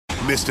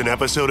Missed an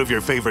episode of your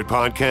favorite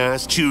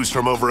podcast? Choose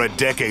from over a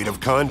decade of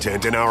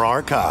content in our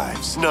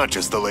archives, not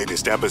just the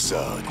latest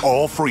episode.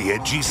 All free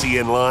at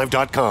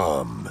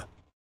GCNlive.com.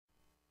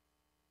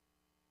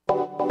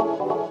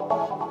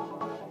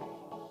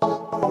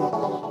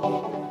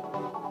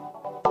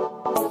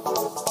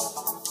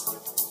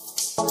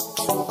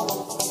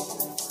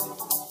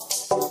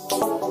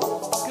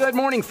 Good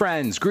morning,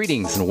 friends.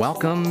 Greetings and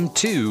welcome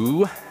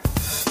to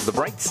The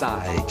Bright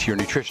Side, to your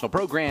nutritional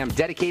program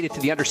dedicated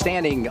to the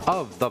understanding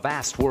of the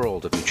vast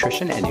world of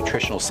nutrition and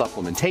nutritional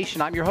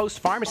supplementation. I'm your host,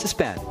 Pharmacist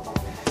Ben.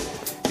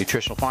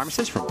 Nutritional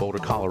pharmacist from Boulder,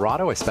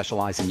 Colorado. I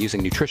specialize in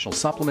using nutritional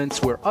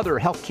supplements where other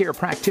healthcare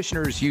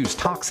practitioners use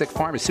toxic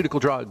pharmaceutical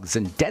drugs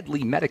and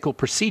deadly medical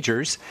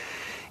procedures.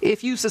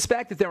 If you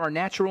suspect that there are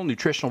natural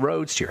nutritional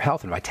roads to your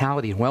health and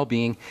vitality and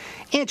well-being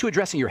and to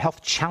addressing your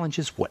health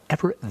challenges,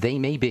 whatever they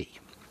may be,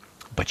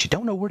 but you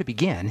don't know where to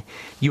begin,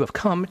 you have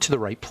come to the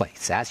right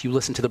place. As you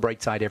listen to The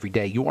Bright Side every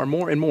day, you are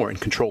more and more in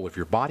control of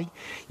your body.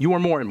 You are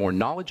more and more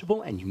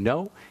knowledgeable, and you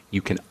know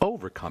you can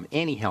overcome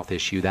any health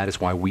issue. That is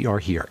why we are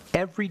here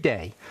every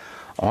day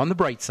on The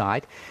Bright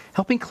Side,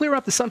 helping clear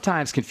up the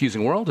sometimes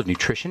confusing world of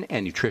nutrition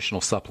and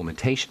nutritional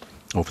supplementation.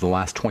 Over the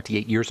last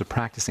 28 years of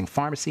practicing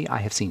pharmacy, I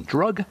have seen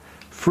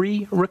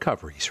drug-free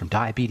recoveries from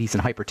diabetes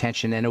and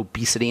hypertension and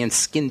obesity and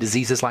skin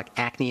diseases like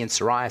acne and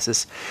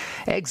psoriasis,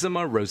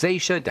 eczema,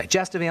 rosacea,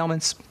 digestive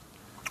ailments,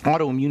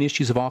 autoimmune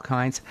issues of all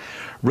kinds.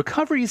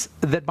 Recoveries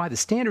that by the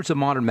standards of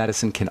modern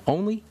medicine can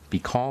only be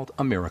called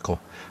a miracle.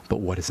 But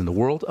what is in the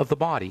world of the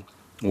body,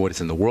 what is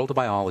in the world of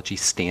biology,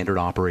 standard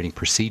operating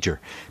procedure?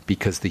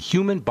 Because the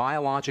human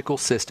biological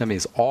system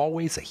is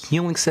always a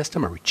healing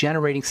system, a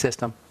regenerating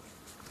system.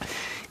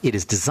 It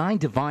is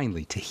designed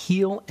divinely to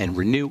heal and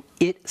renew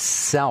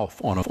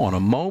itself on a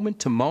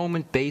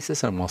moment-to-moment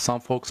basis. And while some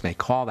folks may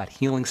call that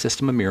healing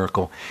system a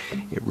miracle,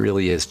 it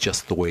really is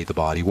just the way the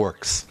body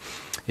works.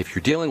 If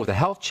you're dealing with a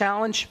health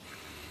challenge,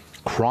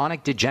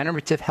 chronic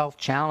degenerative health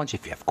challenge,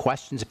 if you have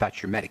questions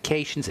about your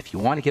medications, if you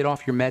want to get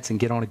off your meds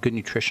and get on a good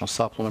nutritional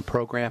supplement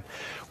program,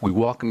 we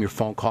welcome your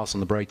phone calls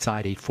on The Bright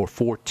Side.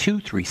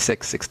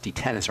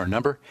 844-236-6010 is our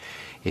number.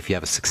 If you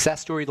have a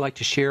success story you'd like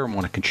to share and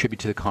want to contribute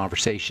to the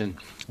conversation,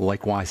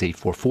 likewise,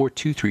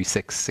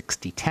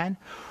 844-236-6010.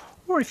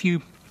 Or if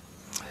you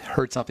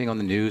heard something on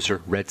the news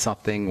or read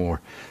something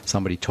or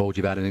somebody told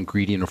you about an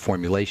ingredient or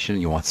formulation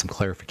and you want some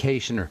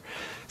clarification or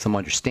some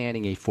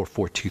understanding,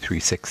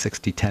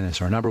 844-236-6010 is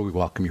our number. We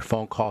welcome your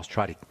phone calls.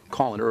 Try to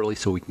call in early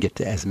so we can get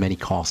to as many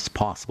calls as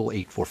possible.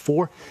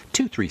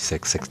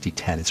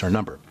 844-236-6010 is our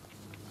number.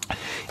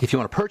 If you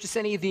want to purchase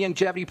any of the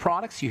longevity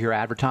products you hear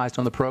advertised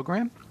on the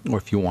program, or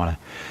if you want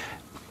to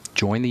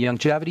join the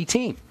longevity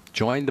team,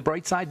 join the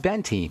Brightside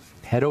Ben team,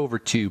 head over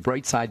to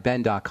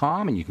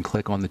brightsideben.com and you can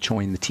click on the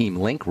Join the Team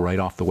link right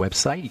off the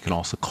website. You can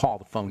also call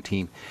the phone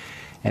team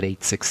at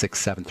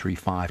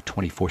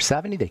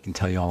 866-735-2470. They can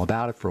tell you all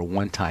about it for a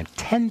one-time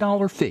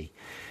 $10 fee.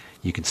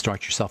 You can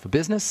start yourself a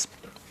business,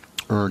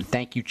 earn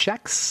thank you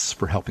checks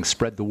for helping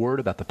spread the word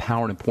about the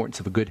power and importance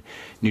of a good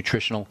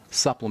nutritional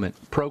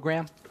supplement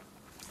program.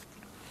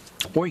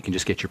 Or you can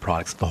just get your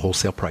products at the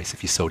wholesale price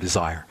if you so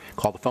desire.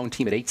 Call the phone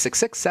team at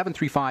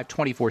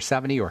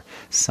 866-735-2470 or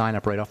sign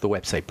up right off the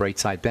website,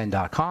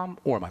 brightsideben.com,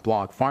 or my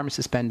blog,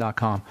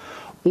 pharmacistben.com,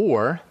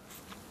 or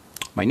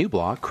my new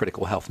blog,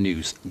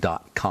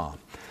 criticalhealthnews.com.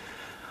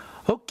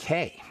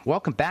 Okay,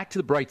 welcome back to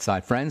The Bright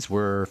Side, friends.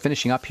 We're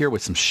finishing up here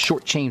with some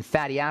short-chain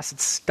fatty acid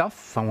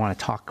stuff. I want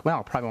to talk, well,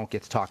 I probably won't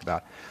get to talk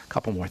about a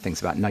couple more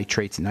things about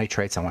nitrates and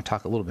nitrites. I want to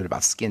talk a little bit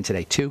about skin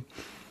today, too.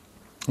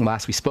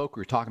 Last we spoke,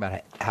 we were talking about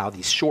how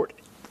these short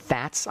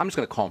fats, I'm just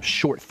going to call them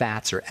short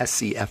fats or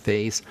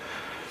SCFAs,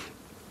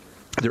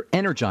 they're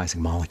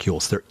energizing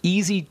molecules. They're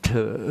easy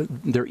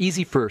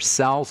for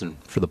cells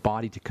and for the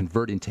body to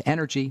convert into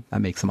energy. That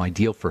makes them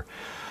ideal for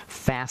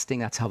fasting.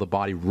 That's how the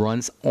body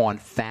runs on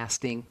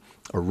fasting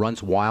or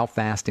runs while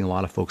fasting. A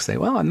lot of folks say,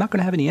 well, I'm not going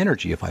to have any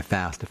energy if I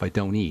fast, if I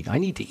don't eat. I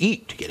need to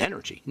eat to get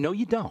energy. No,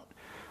 you don't.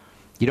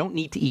 You don't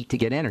need to eat to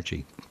get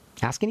energy.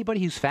 Ask anybody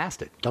who's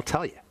fasted. They'll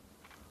tell you.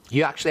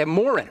 You actually have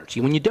more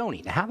energy when you don't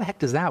eat. Now, how the heck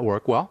does that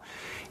work? Well,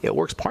 it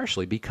works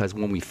partially because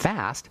when we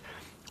fast,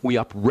 we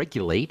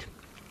upregulate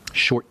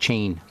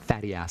short-chain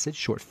fatty acids,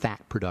 short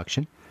fat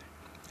production,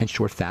 and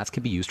short fats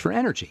can be used for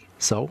energy.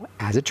 So,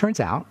 as it turns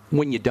out,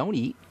 when you don't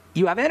eat,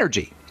 you have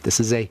energy. This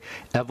is a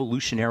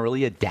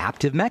evolutionarily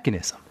adaptive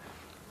mechanism.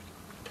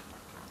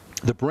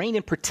 The brain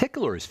in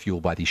particular is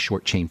fueled by these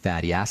short-chain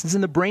fatty acids,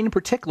 and the brain in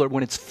particular,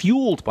 when it's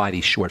fueled by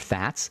these short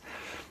fats,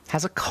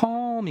 has a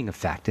calming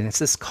effect. And it's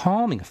this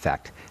calming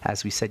effect,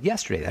 as we said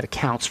yesterday, that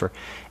accounts for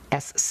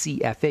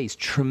SCFA's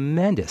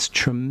tremendous,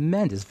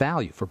 tremendous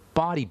value for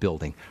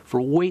bodybuilding, for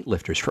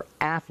weightlifters, for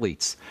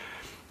athletes,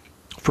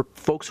 for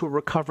folks who are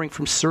recovering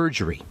from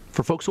surgery,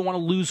 for folks who want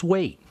to lose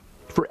weight,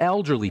 for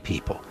elderly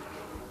people,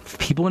 for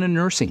people in a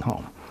nursing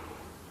home.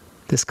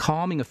 This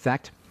calming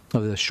effect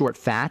of the short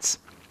fats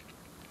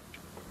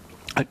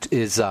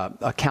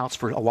accounts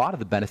for a lot of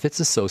the benefits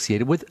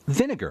associated with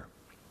vinegar.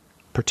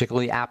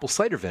 particularly apple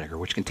cider vinegar,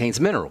 which contains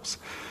minerals.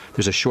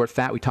 There's a short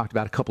fat we talked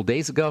about a couple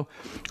days ago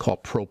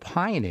called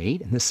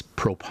propionate, and this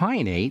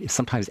propionate is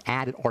sometimes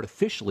added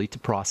artificially to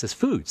processed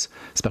foods,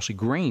 especially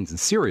grains and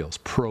cereals.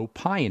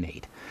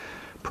 Propionate.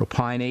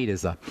 Propionate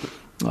is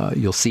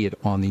you'll see it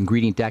on the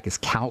ingredient deck as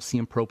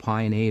calcium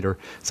propionate, or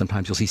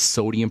sometimes you'll see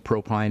sodium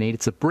propionate.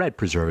 It's a bread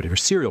preservative or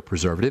cereal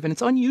preservative, and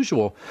it's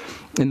unusual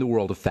in the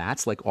world of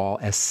fats, like all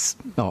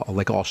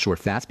short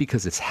fats,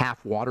 because it's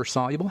half water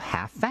soluble,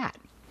 half fat.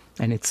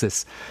 And it's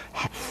this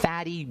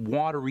fatty,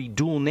 watery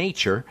dual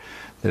nature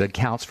that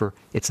accounts for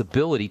its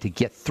ability to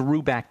get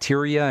through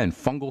bacteria and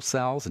fungal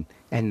cells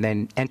and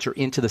then enter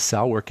into the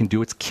cell where it can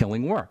do its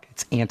killing work,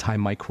 its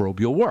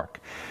antimicrobial work.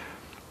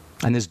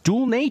 And this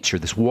dual nature,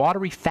 this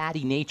watery,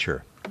 fatty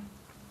nature,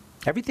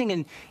 everything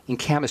in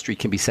chemistry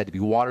can be said to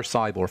be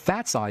water-soluble or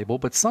fat-soluble,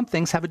 but some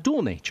things have a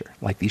dual nature,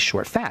 like these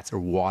short fats are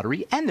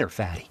watery and they're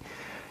fatty.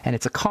 And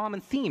it's a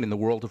common theme in the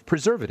world of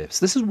preservatives.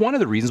 This is one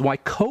of the reasons why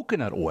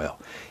coconut oil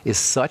is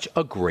such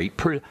a great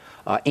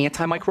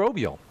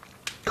antimicrobial.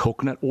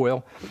 Coconut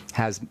oil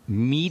has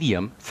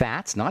medium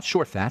fats, not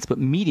short fats, but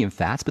medium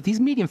fats. But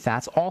these medium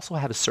fats also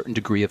have a certain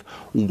degree of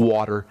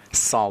water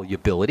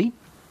solubility.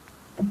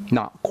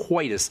 Not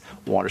quite as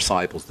water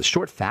soluble as the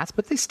short fats,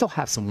 but they still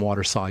have some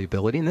water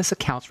solubility. And this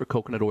accounts for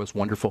coconut oil's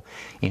wonderful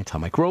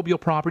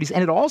antimicrobial properties.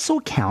 And it also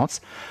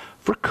accounts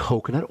for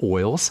coconut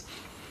oil's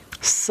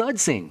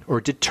sudsing or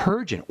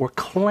detergent or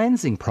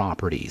cleansing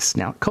properties.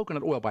 Now,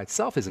 coconut oil by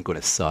itself isn't going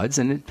to suds,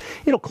 and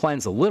it'll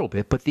cleanse a little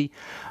bit, but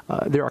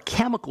there are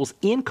chemicals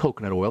in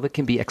coconut oil that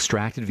can be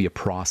extracted via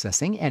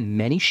processing, and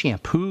many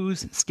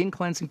shampoos and skin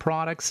cleansing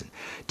products and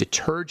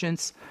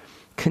detergents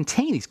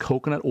contain these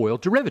coconut oil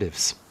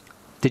derivatives.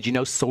 Did you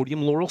know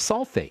sodium lauryl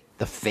sulfate,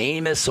 the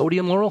famous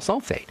sodium lauryl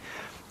sulfate,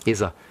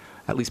 is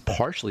at least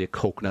partially a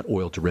coconut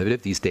oil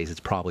derivative? These days it's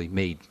probably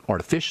made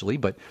artificially,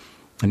 but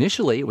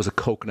initially, it was a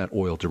coconut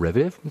oil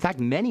derivative. In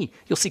fact,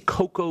 you'll see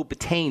cocoa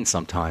betaine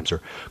sometimes,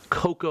 or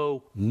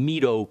cocoa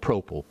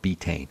metopropyl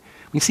betaine.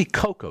 When you see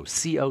cocoa,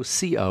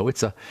 C-O-C-O,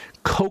 it's a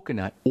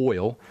coconut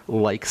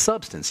oil-like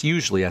substance.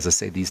 Usually, as I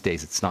say, these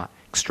days, it's not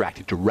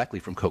extracted directly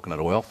from coconut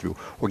oil. Through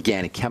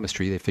organic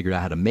chemistry, they figured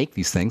out how to make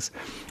these things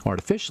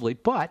artificially,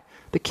 but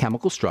the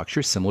chemical structure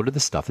is similar to the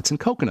stuff that's in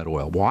coconut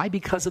oil. Why?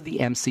 Because of the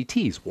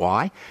MCTs.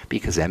 Why?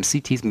 Because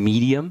MCTs,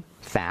 medium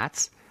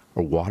fats,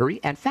 are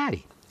watery and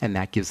fatty. And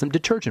that gives them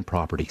detergent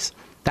properties.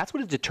 That's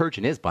what a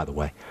detergent is, by the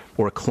way,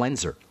 or a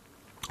cleanser.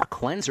 A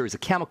cleanser is a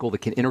chemical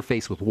that can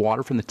interface with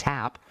water from the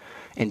tap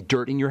and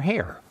dirt in your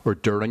hair or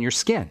dirt on your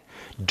skin.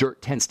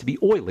 Dirt tends to be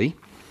oily,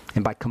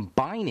 and by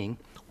combining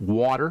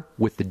water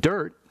with the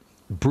dirt,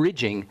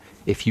 bridging,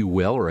 if you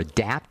will, or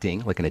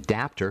adapting, like an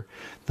adapter,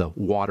 the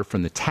water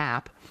from the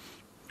tap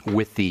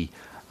with the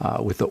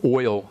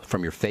oil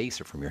from your face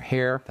or from your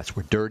hair, that's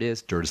where dirt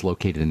is. Dirt is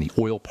located in the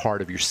oil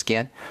part of your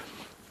skin.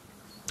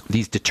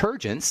 These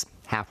detergents,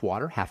 half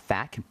water, half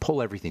fat, can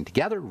pull everything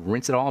together,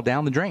 rinse it all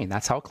down the drain.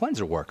 That's how a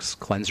cleanser works.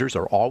 Cleansers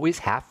are always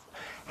half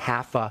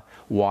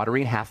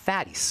watery and half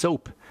fatty.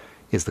 Soap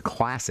is the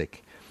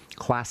classic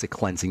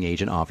cleansing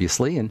agent,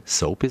 obviously, and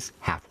soap is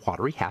half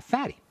watery, half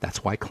fatty.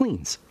 That's why it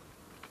cleans.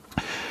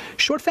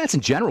 Short fats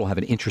in general have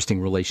an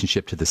interesting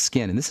relationship to the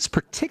skin, and this is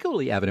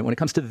particularly evident when it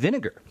comes to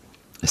vinegar.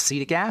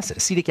 Acetic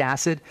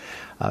acid.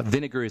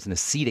 Vinegar is an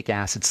acetic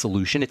acid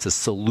solution. It's a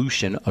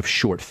solution of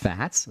short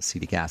fats,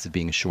 acetic acid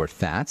being a short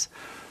fats.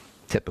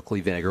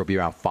 Typically, vinegar will be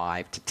around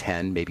 5 to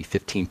 10, maybe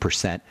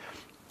 15%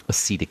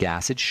 acetic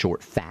acid,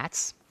 short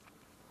fats.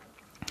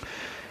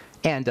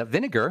 And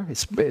vinegar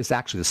is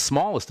actually the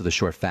smallest of the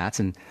short fats,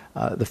 and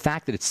the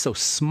fact that it's so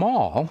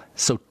small,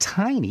 so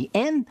tiny,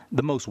 and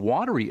the most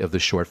watery of the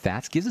short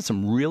fats gives it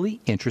some really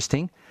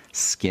interesting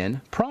skin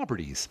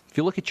properties. If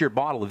you look at your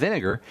bottle of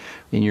vinegar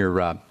in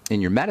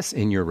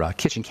your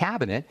kitchen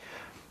cabinet,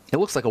 it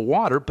looks like a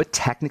water, but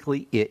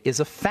technically it is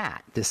a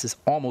fat. This is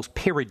almost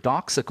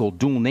paradoxical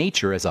dual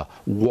nature as a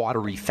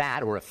watery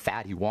fat, or a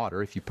fatty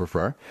water if you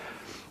prefer.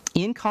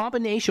 In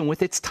combination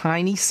with its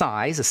tiny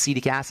size,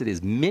 acetic acid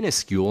is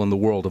minuscule in the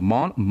world of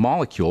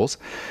molecules.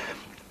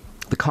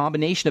 The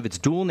combination of its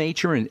dual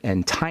nature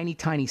and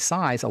tiny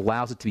size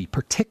allows it to be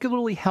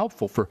particularly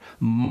helpful for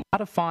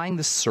modifying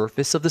the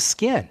surface of the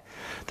skin.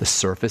 The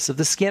surface of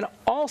the skin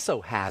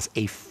also has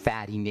a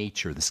fatty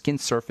nature. The skin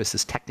surface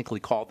is technically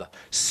called the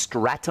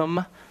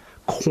stratum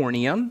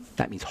corneum.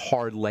 That means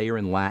hard layer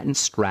in Latin.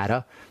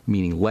 Strata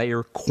meaning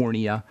layer,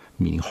 cornea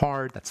meaning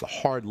hard. That's the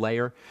hard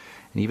layer.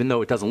 And even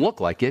though it doesn't look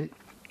like it,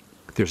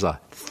 there's a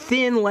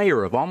thin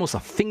layer of almost a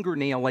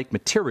fingernail-like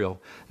material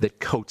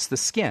that coats the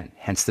skin,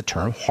 hence the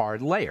term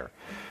hard layer.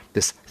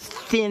 This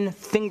thin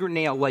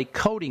fingernail-like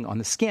coating on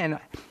the skin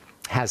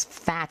has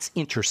fats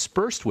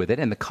interspersed with it,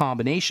 and the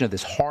combination of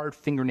this hard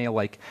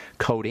fingernail-like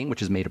coating,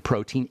 which is made of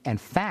protein,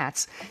 and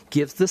fats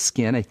gives the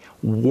skin a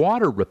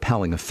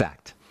water-repelling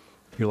effect.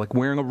 You're like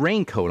wearing a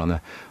raincoat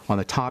on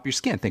the top of your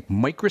skin. Think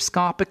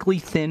microscopically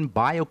thin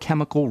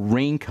biochemical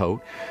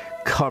raincoat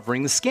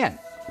covering the skin.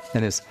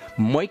 And this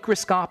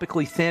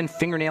microscopically thin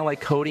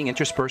fingernail-like coating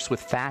interspersed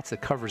with fats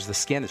that covers the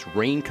skin, this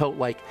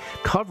raincoat-like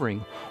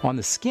covering on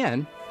the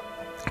skin,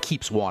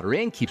 keeps water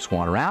in, keeps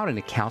water out, and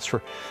accounts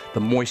for the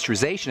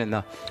moisturization and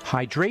the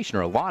hydration,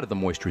 or a lot of the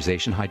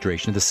moisturization,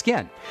 hydration of the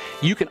skin.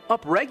 You can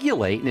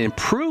upregulate and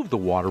improve the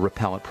water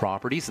repellent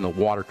properties and the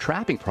water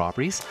trapping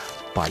properties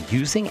by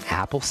using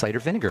apple cider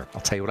vinegar.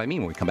 I'll tell you what I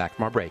mean when we come back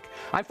from our break.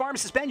 I'm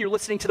Pharmacist Ben. You're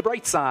listening to The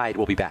Bright Side.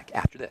 We'll be back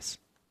after this.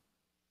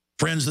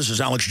 Friends, this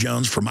is Alex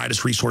Jones from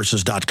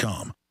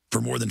MidasResources.com.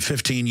 For more than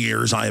 15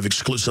 years, I have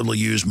exclusively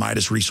used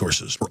Midas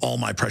Resources for all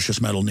my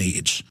precious metal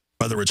needs.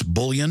 Whether it's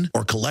bullion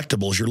or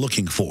collectibles you're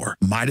looking for,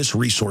 Midas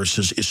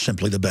Resources is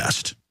simply the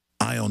best.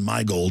 I own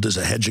my gold as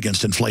a hedge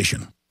against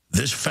inflation.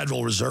 This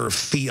Federal Reserve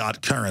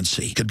fiat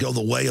currency could go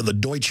the way of the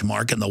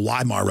Deutschmark and the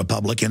Weimar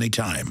Republic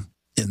anytime.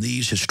 In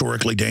these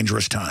historically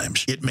dangerous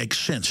times, it makes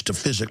sense to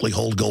physically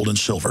hold gold and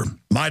silver.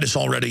 Midas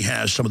already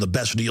has some of the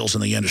best deals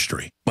in the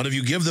industry. But if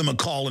you give them a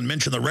call and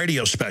mention the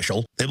radio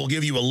special, they will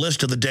give you a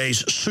list of the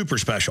day's super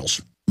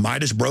specials.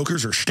 Midas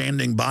brokers are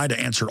standing by to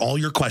answer all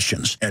your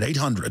questions at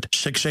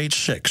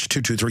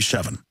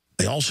 800-686-2237.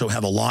 They also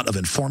have a lot of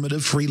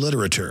informative free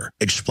literature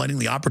explaining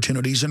the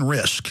opportunities and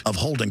risk of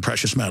holding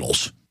precious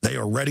metals. They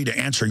are ready to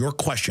answer your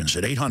questions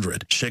at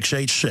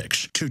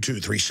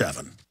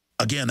 800-686-2237.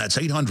 Again, that's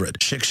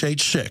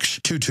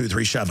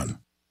 800-686-2237.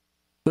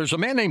 There's a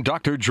man named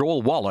Dr.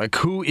 Joel Wallach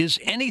who is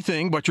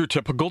anything but your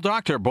typical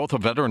doctor, both a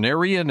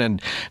veterinarian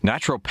and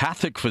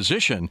naturopathic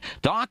physician.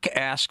 Doc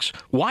asks,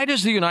 why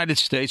does the United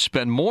States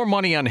spend more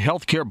money on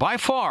health care by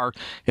far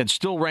and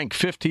still rank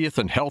 50th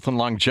in health and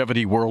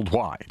longevity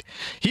worldwide?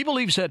 He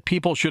believes that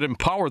people should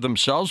empower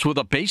themselves with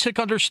a basic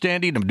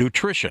understanding of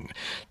nutrition,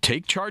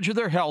 take charge of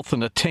their health,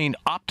 and attain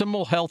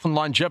optimal health and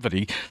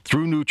longevity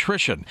through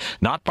nutrition,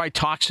 not by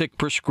toxic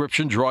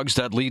prescription drugs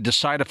that lead to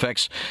side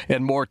effects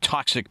and more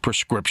toxic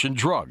prescription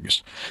drugs.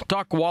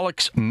 Doc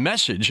Wallach's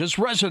message is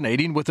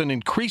resonating with an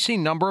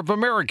increasing number of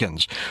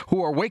Americans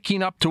who are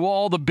waking up to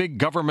all the big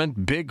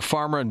government, big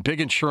pharma, and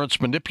big insurance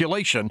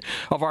manipulation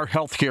of our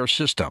healthcare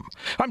system.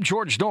 I'm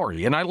George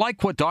Norrie, and I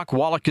like what Doc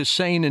Wallach is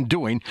saying and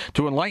doing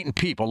to enlighten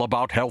people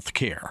about health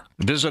care.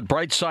 Visit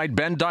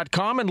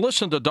brightsideben.com and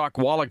listen to Doc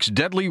Wallach's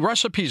Deadly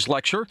Recipes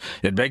lecture.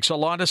 It makes a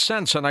lot of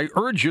sense, and I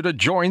urge you to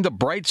join the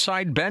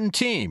Brightside Ben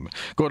team.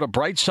 Go to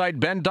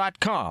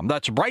brightsideben.com.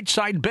 That's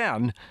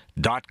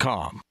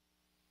brightsideben.com.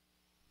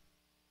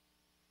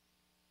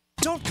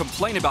 Don't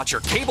complain about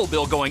your cable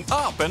bill going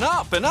up and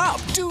up and up.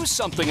 Do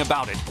something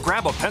about it.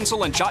 Grab a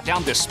pencil and jot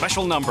down this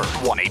special number,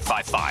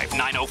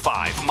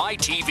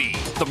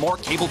 1-855-905-MY-TV. The more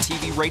cable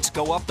TV rates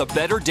go up, the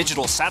better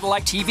digital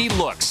satellite TV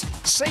looks.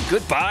 Say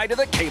goodbye to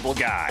the cable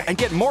guy and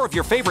get more of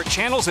your favorite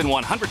channels in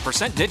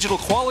 100% digital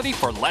quality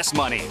for less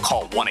money.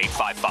 Call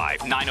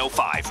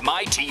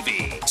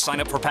 1-855-905-MY-TV.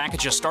 Sign up for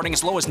packages starting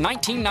as low as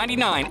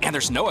 $19.99, and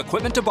there's no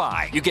equipment to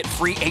buy. You get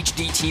free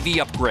HD TV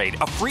upgrade,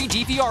 a free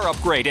DVR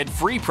upgrade, and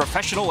free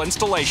professional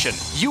installation.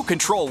 You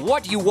control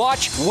what you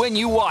watch when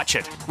you watch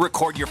it.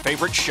 Record your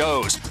favorite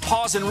shows,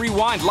 pause and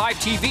rewind live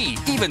TV,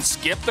 even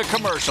skip the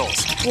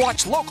commercials.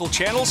 Watch local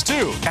channels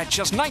too. At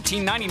just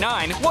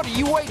 $19.99, what are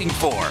you waiting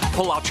for?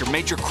 Pull out your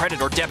major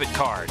credit or debit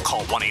card.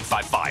 Call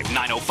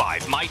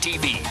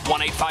 1-855-905-MY-TV.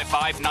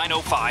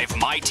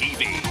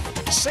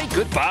 1-855-905-MY-TV. Say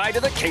goodbye to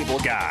the cable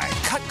guy.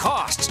 Cut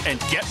costs and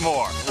get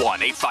more.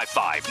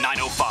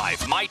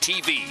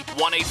 1-855-905-MY-TV.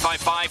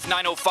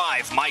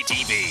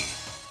 1-855-905-MY-TV.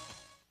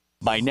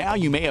 By now,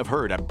 you may have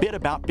heard a bit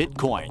about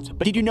Bitcoins,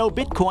 but did you know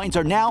Bitcoins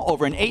are now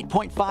over an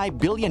 $8.5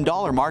 billion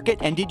market?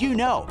 And did you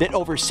know that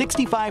over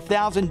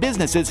 65,000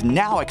 businesses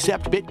now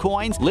accept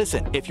Bitcoins?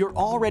 Listen, if you're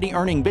already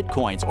earning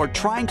Bitcoins or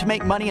trying to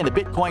make money in the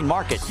Bitcoin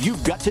market,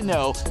 you've got to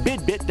know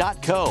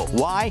bidbit.co.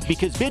 Why?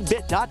 Because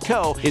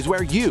bidbit.co is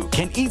where you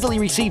can easily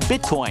receive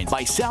Bitcoins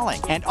by selling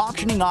and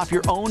auctioning off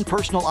your own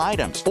personal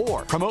items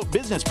or promote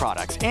business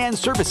products and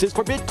services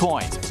for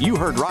Bitcoins. You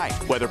heard right.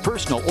 Whether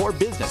personal or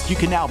business, you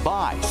can now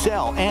buy,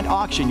 sell, and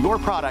auction your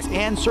products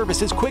and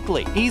services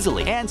quickly,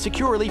 easily, and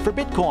securely for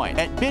Bitcoin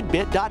at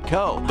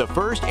bidbit.co, the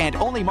first and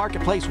only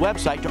marketplace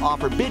website to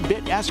offer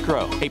BidBit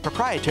Escrow, a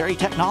proprietary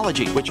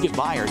technology which gives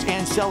buyers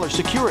and sellers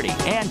security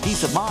and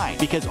peace of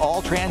mind because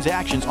all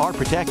transactions are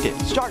protected.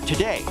 Start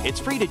today. It's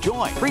free to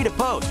join, free to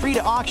post, free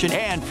to auction,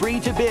 and free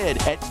to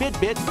bid at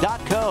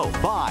bidbit.co.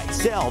 Buy,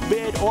 sell,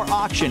 bid, or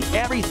auction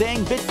everything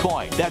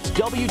Bitcoin. That's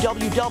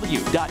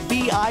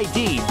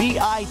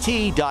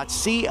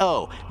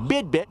www.bidbit.co,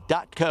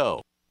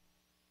 bidbit.co.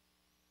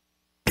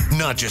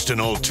 Not just an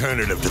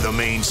alternative to the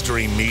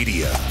mainstream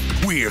media.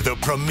 We're the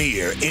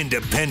premier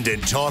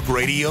independent talk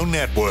radio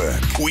network.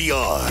 We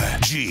are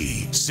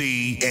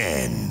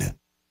GCN.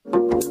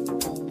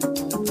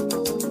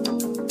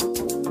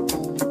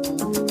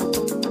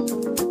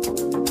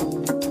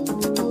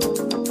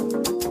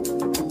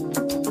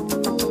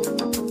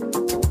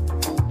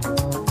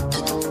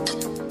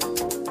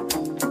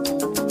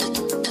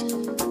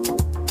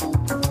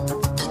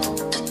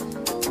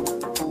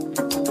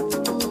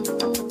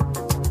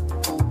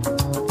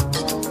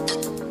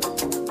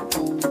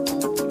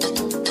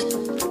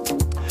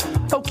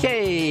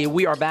 Okay,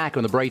 we are back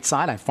on the bright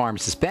side. I'm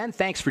Pharmacist Ben.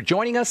 Thanks for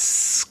joining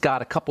us.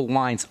 Got a couple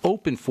lines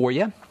open for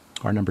you.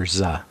 Our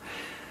number's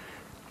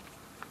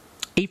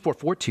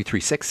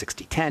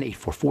 844-236-6010,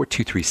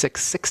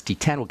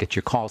 844-236-6010. We'll get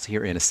your calls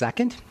here in a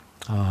second.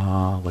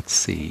 Let's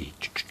see.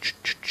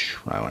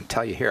 What I want to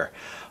tell you here.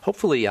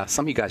 Hopefully,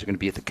 some of you guys are going to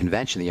be at the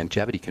convention, the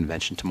Longevity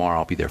Convention tomorrow.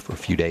 I'll be there for a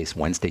few days,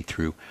 Wednesday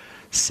through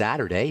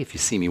Saturday. If you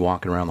see me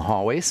walking around the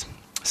hallways,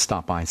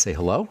 stop by and say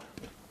hello.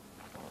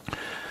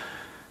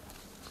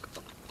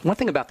 One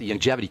thing about the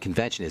Longevity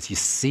Convention is you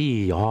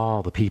see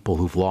all the people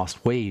who've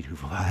lost weight, who've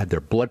had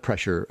their blood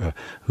pressure,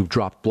 who've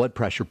dropped blood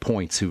pressure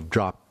points, who've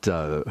dropped,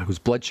 whose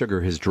blood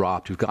sugar has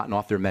dropped, who've gotten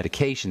off their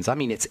medications. I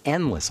mean, it's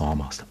endless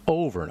almost,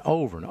 over and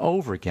over and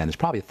over again. There's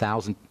probably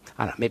 1,000,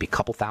 I don't know, maybe a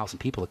couple thousand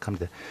people that come to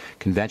the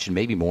convention,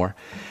 maybe more.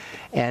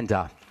 And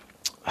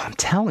I'm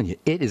telling you,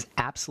 it is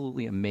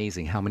absolutely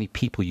amazing how many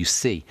people you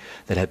see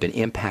that have been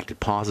impacted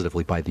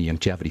positively by the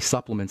longevity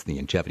supplements, the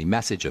longevity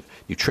message of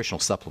nutritional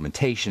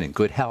supplementation and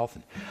good health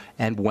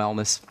and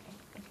wellness,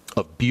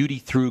 of beauty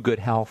through good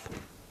health,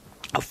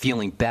 of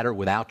feeling better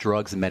without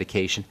drugs and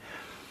medication.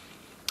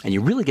 And you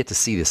really get to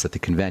see this at the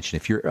convention.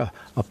 If you're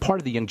a part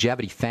of the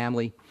longevity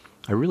family,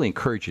 I really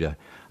encourage you to,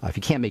 if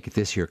you can't make it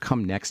this year,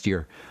 come next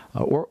year,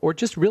 or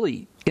just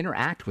really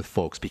interact with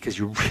folks, because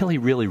you really,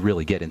 really,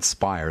 really get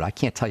inspired. I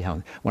can't tell you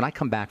how, when I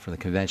come back from the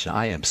convention,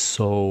 I am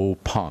so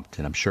pumped,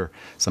 and I'm sure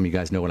some of you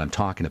guys know what I'm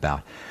talking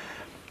about.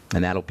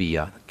 And that'll be,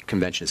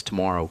 convention is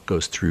tomorrow,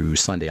 goes through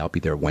Sunday. I'll be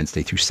there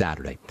Wednesday through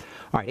Saturday.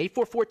 All right,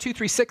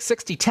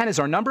 844-236-6010 is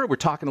our number. We're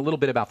talking a little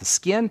bit about the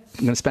skin.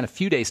 I'm going to spend a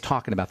few days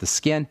talking about the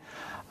skin.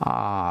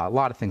 A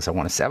lot of things I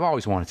want to say. I've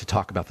always wanted to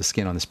talk about the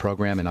skin on this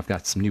program, and I've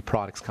got some new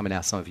products coming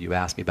out. Some of you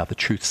asked me about the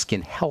Truth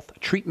Skin Health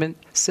Treatment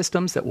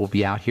Systems that will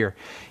be out here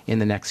in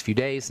the next few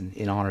days. And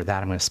in honor of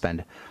that, I'm going to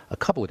spend a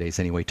couple of days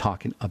anyway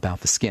talking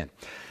about the skin.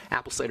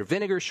 Apple cider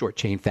vinegar,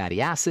 short-chain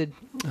fatty acid,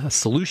 a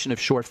solution of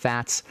short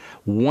fats,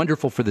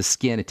 wonderful for the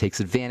skin. It takes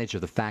advantage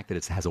of the fact that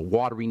it has a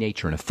watery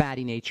nature and a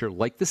fatty nature.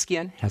 Like the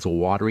skin, it has a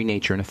watery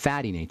nature and a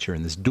fatty nature,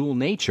 and this dual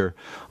nature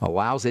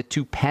allows it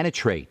to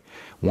penetrate.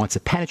 Once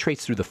it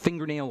penetrates through the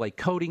fingernail-like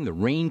coating, the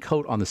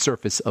raincoat on the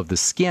surface of the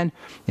skin,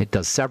 it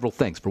does several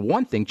things. For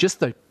one thing, just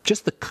the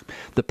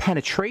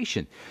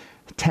penetration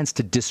tends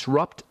to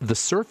disrupt the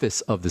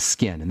surface of the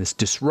skin. And this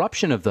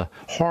disruption of the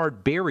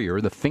hard barrier,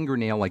 the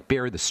fingernail-like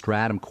barrier, the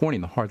stratum corneum,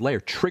 the hard layer,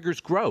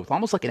 triggers growth,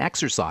 almost like an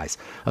exercise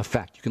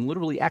effect. You can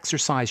literally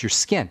exercise your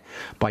skin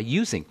by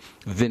using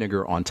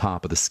vinegar on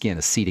top of the skin,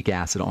 acetic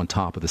acid on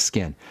top of the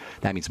skin.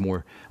 That means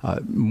more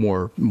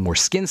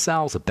skin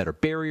cells, a better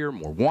barrier,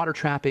 more water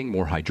trapping,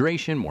 more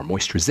hydration, more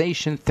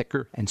moisturization,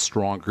 thicker and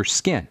stronger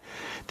skin.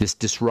 This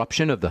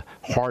disruption of the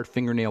hard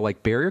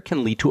fingernail-like barrier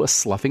can lead to a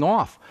sloughing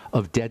off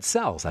of dead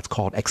cells. That's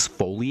called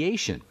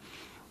exfoliation.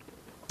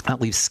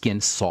 That leaves skin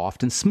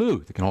soft and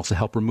smooth. It can also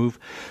help remove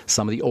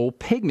some of the old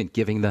pigment,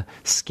 giving the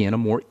skin a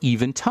more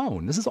even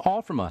tone. This is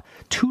all from a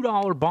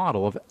 $2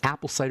 bottle of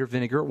apple cider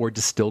vinegar or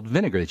distilled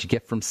vinegar that you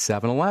get from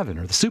 7-Eleven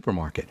or the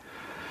supermarket.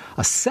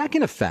 A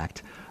second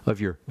effect of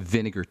your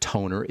vinegar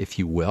toner, if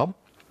you will,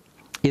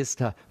 is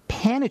to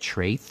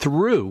penetrate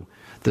through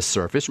the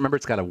surface. Remember,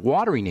 it's got a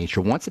watery nature.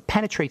 Once it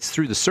penetrates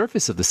through the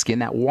surface of the skin,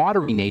 that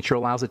watery nature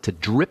allows it to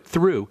drip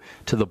through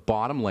to the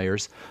bottom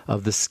layers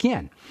of the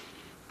skin.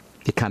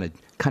 It kind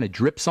of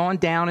drips on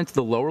down into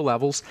the lower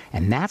levels,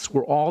 and that's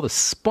where all the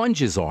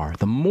sponges are,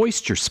 the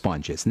moisture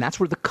sponges, and that's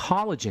where the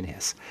collagen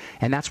is,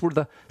 and that's where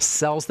the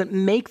cells that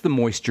make the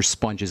moisture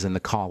sponges and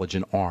the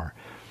collagen are.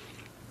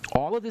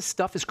 All of this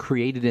stuff is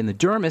created in the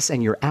dermis,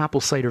 and your apple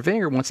cider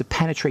vinegar, once it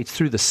penetrates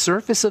through the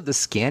surface of the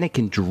skin, it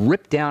can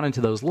drip down into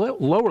those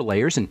lower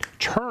layers and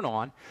turn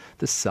on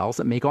the cells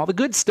that make all the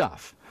good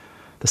stuff.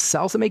 The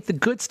cells that make the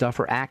good stuff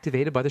are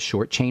activated by the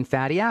short-chain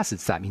fatty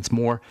acids. That means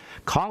more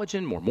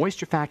collagen, more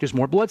moisture factors,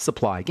 more blood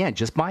supply. Again,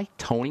 just by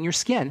toning your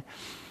skin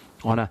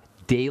on a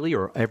daily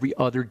or every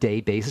other day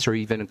basis, or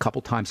even a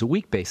couple times a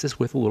week basis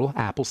with a little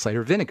apple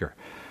cider vinegar.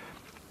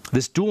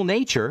 This dual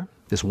nature,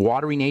 this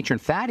watery nature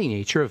and fatty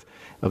nature of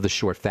the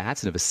short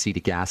fats and of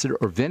acetic acid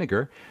or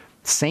vinegar,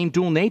 same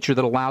dual nature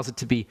that allows it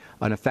to be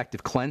an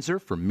effective cleanser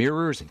for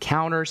mirrors and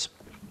counters,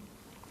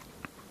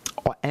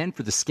 and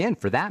for the skin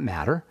for that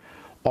matter,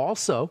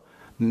 also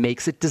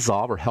makes it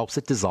dissolve or helps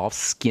it dissolve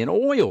skin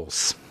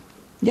oils.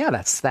 Yeah,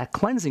 that's that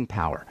cleansing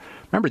power.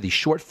 Remember, these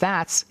short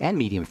fats and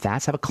medium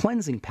fats have a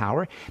cleansing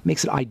power. It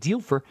makes it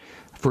ideal for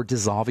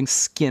dissolving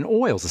skin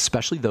oils,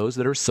 especially those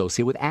that are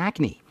associated with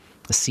acne.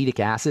 Acetic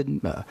acid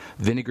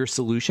vinegar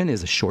solution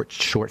is a short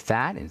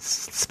fat, and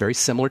it's very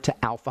similar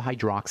to alpha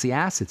hydroxy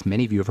acids.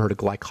 Many of you have heard of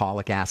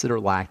glycolic acid or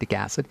lactic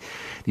acid.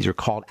 These are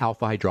called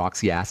alpha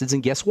hydroxy acids,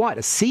 and guess what?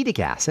 Acetic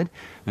acid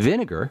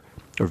vinegar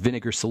or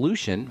vinegar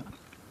solution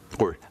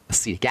or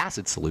acetic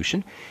acid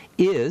solution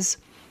is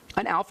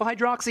an alpha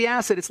hydroxy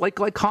acid. It's like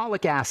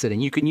glycolic acid,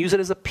 and you can use it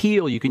as a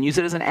peel. You can use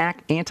it as an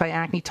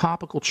anti-acne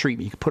topical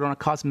treatment. You can put it on a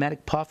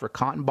cosmetic puff or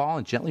cotton ball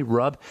and gently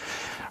rub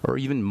or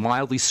even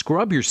mildly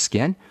scrub your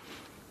skin.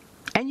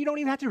 And you don't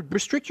even have to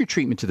restrict your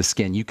treatment to the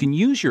skin. You can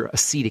use your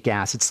acetic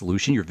acid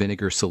solution, your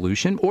vinegar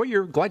solution, or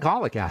your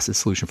glycolic acid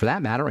solution for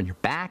that matter on your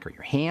back or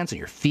your hands and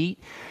your feet.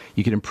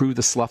 You can improve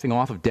the sloughing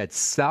off of dead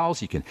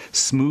cells. You can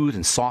smooth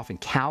and soften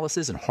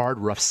calluses and hard,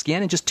 rough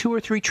skin in just 2 or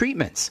 3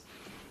 treatments.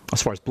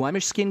 As far as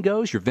blemish skin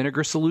goes, your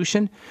vinegar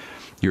solution,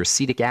 your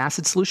acetic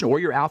acid solution, or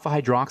your alpha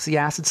hydroxy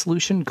acid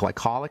solution,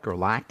 glycolic or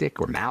lactic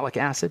or malic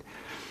acid.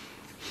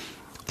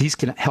 These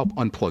can help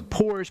unplug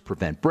pores,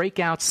 prevent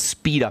breakouts,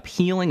 speed up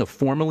healing of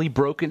formerly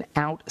broken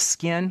out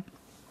skin.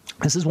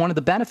 This is one of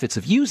the benefits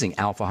of using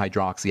alpha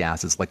hydroxy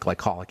acids like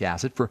glycolic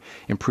acid for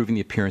improving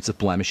the appearance of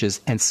blemishes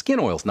and skin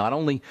oils. Not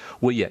only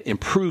will you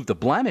improve the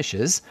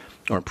blemishes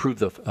or improve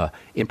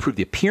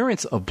the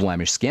appearance of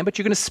blemished skin, but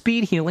you're going to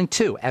speed healing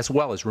too, as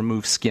well as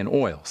remove skin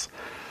oils.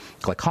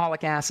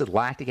 Glycolic acid,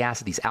 lactic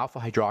acid, these alpha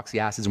hydroxy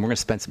acids, and we're going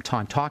to spend some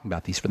time talking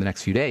about these for the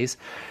next few days.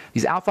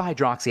 These alpha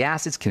hydroxy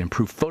acids can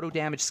improve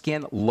photodamaged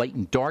skin,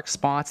 lighten dark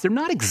spots. They're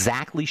not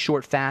exactly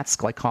short fats,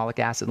 glycolic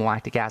acid and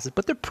lactic acid,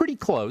 but they're pretty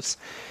close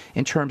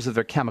in terms of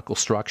their chemical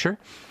structure.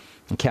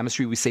 In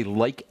chemistry, we say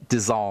like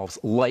dissolves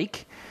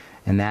like,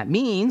 and that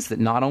means that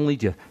not only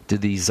do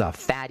these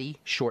fatty,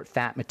 short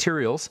fat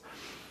materials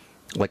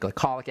like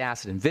glycolic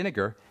acid and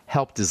vinegar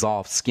help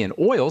dissolve skin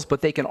oils,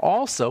 but they can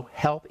also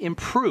help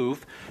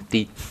improve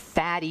the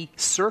fatty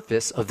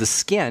surface of the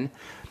skin,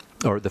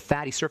 or the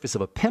fatty surface of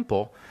a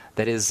pimple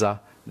that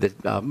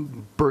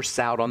bursts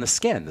out on the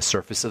skin. The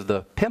surface of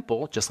the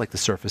pimple, just like the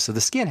surface of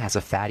the skin, has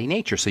a fatty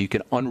nature. So you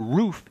can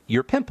unroof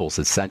your pimples,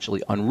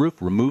 essentially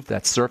remove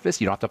that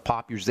surface. You don't have to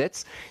pop your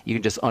zits. You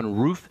can just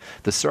unroof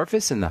the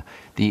surface, and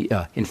the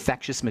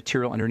infectious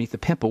material underneath the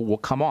pimple will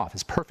come off.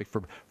 It's perfect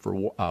for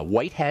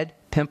whitehead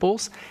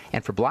pimples,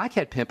 and for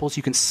blackhead pimples,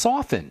 you can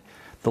soften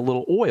the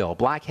little oil.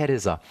 Blackhead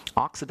is a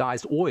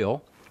oxidized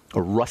oil,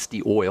 or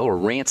rusty oil, or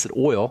rancid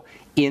oil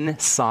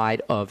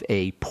inside of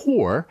a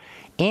pore.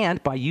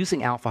 And by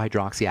using alpha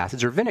hydroxy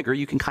acids or vinegar,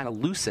 you can kind of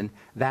loosen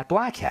that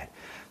blackhead.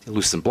 You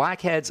loosen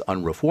blackheads,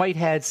 unroof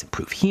whiteheads,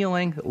 improve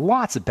healing.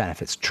 Lots of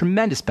benefits,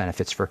 tremendous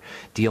benefits for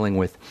dealing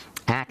with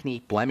acne,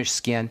 blemished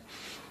skin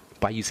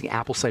by using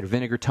apple cider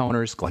vinegar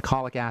toners,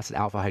 glycolic acid,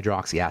 alpha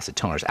hydroxy acid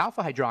toners.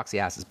 Alpha hydroxy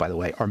acids, by the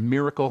way, are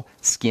miracle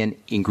skin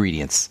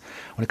ingredients.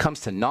 When it comes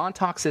to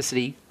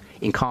non-toxicity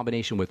in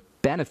combination with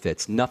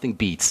benefits, nothing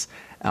beats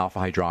alpha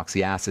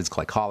hydroxy acids,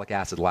 glycolic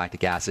acid,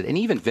 lactic acid, and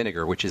even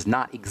vinegar, which is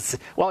not, it's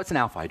an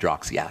alpha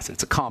hydroxy acid.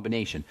 It's a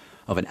combination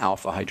of an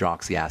alpha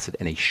hydroxy acid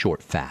and a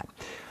short fat.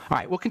 All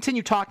right, we'll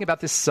continue talking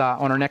about this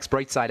on our next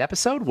Bright Side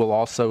episode. We'll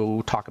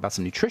also talk about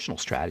some nutritional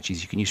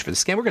strategies you can use for the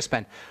skin. We're going to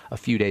spend a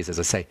few days, as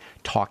I say,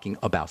 talking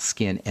about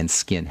skin and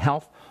skin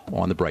health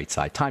on the Bright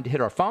Side. Time to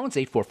hit our phones.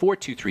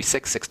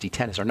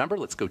 844-236-6010 is our number.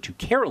 Let's go to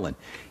Carolyn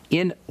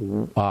in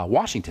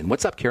Washington.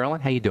 What's up,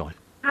 Carolyn? How you doing?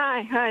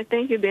 Hi.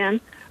 Thank you,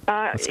 Ben.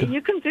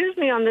 You confused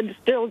me on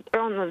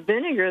the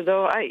vinegar,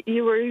 though.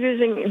 You were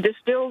using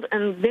distilled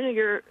and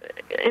vinegar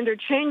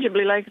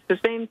interchangeably, like it's the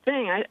same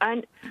thing. I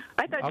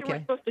thought you were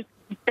supposed to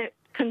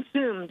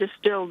consume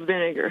distilled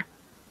vinegar.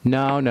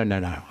 No.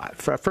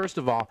 First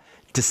of all,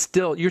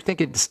 you're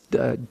thinking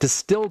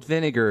distilled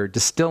vinegar,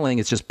 distilling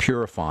is just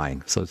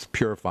purifying, so it's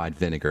purified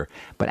vinegar.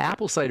 But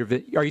apple cider,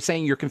 are you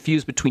saying you're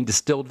confused between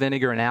distilled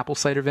vinegar and apple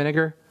cider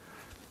vinegar?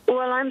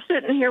 Well, I'm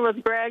sitting here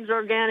with Bragg's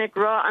Organic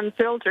Raw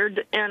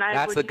Unfiltered, and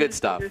That's the good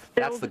stuff.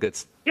 That's the good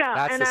stuff.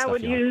 Yeah, and I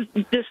would use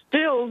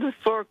distilled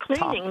for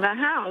cleaning the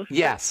house.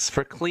 Yes,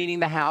 for cleaning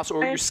the house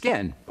or your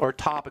skin, or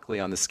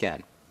topically on the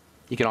skin.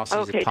 You can also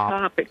use it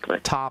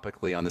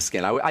topically on the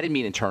skin. I didn't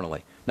mean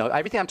internally. No,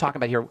 everything I'm talking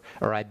about here,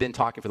 or I've been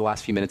talking for the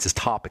last few minutes, is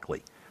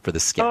topically for the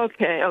skin.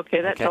 Okay.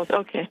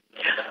 Okay.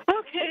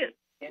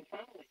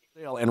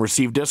 And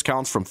receive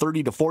discounts from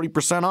 30 to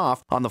 40%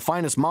 off on the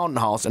finest Mountain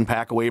House and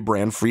Packaway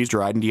brand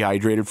freeze-dried and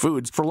dehydrated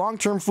foods for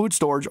long-term food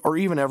storage or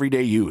even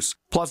everyday use.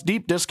 Plus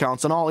deep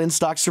discounts on all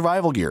in-stock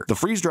survival gear. The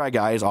Freeze Dry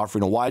Guy is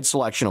offering a wide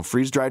selection of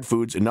freeze-dried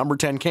foods in number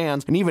 10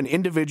 cans and even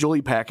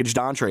individually packaged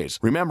entrees.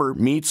 Remember,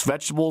 meats,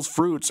 vegetables,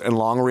 fruits, and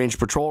long-range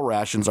patrol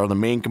rations are the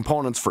main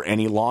components for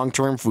any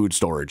long-term food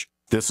storage.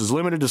 This is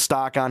limited to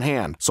stock on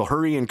hand, so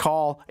hurry and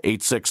call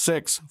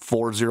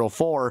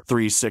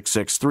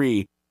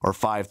 866-404-3663 or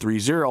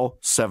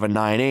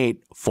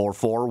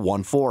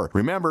 530-798-4414.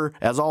 Remember,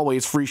 as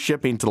always, free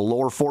shipping to the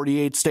lower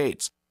 48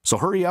 states. So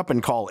hurry up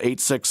and call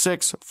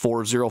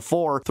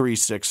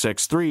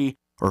 866-404-3663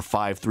 or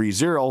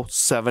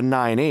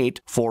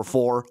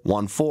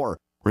 530-798-4414.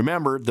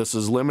 Remember, this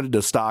is limited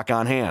to stock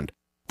on hand.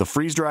 The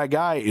Freeze Dry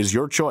Guy is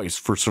your choice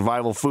for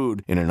survival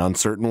food in an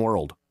uncertain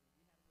world.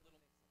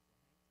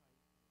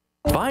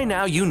 By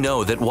now you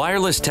know that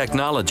wireless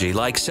technology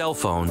like cell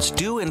phones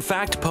do in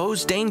fact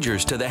pose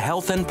dangers to the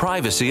health and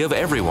privacy of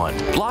everyone.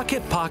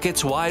 Block-It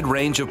Pocket's wide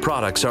range of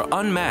products are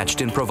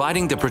unmatched in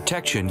providing the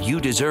protection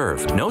you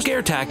deserve. No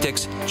scare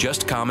tactics,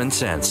 just common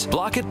sense.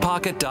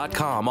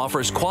 BlockItPocket.com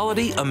offers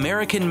quality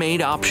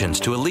American-made options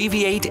to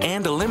alleviate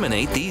and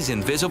eliminate these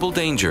invisible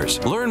dangers.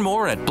 Learn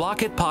more at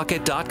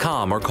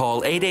BlockItPocket.com or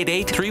call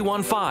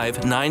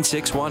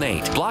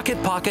 888-315-9618.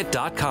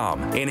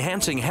 BlockItPocket.com,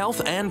 enhancing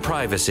health and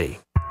privacy.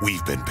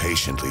 We've been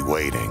patiently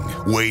waiting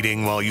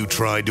while you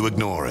tried to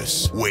ignore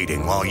us,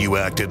 waiting while you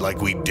acted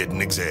like we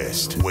didn't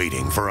exist,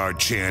 waiting for our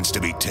chance to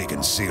be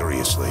taken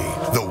seriously.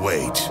 The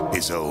wait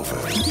is over.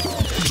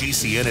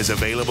 GCN is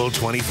available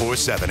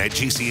 24/7 at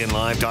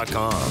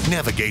GCNlive.com.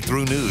 Navigate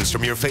through news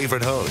from your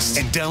favorite hosts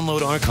and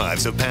download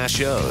archives of past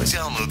shows.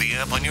 Download the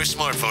app on your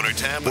smartphone or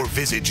tablet or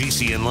visit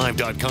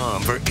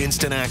GCNlive.com for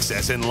instant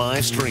access and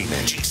live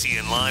streaming.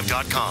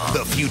 GCNlive.com,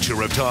 the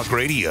future of talk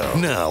radio,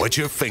 now at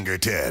your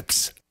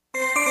fingertips.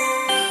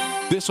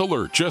 This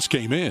alert just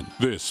came in.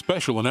 This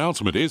special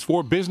announcement is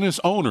for business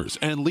owners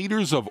and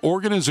leaders of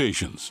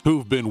organizations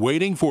who've been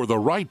waiting for the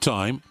right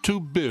time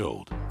to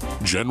build.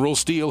 General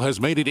Steel has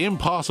made it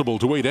impossible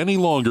to wait any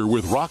longer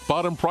with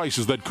rock-bottom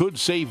prices that could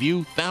save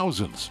you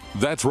thousands.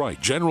 That's right,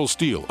 General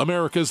Steel,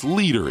 America's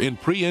leader in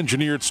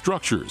pre-engineered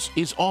structures,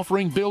 is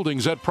offering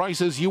buildings at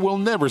prices you will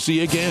never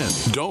see again.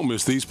 Don't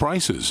miss these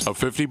prices. A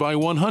 50 by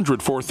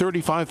 100 for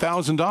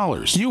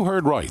 $35,000. You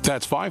heard right.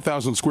 That's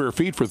 5,000 square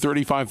feet for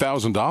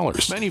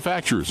 $35,000.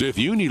 Manufacturers, if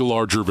you need a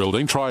larger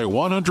building, try a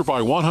 100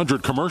 by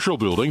 100 commercial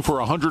building for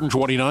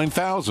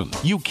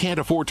 $129,000. You can't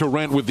afford to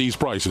rent with these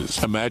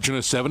prices. Imagine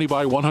a 70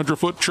 by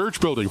 100-foot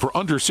church building for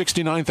under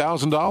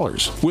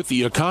 $69,000. With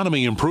the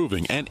economy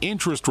improving and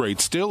interest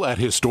rates still at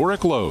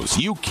historic lows,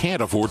 you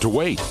can't afford to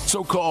wait.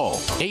 So call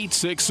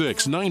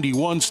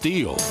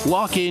 866-91-STEEL.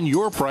 Lock in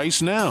your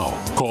price now.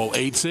 Call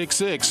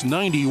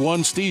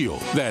 866-91-STEEL.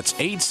 That's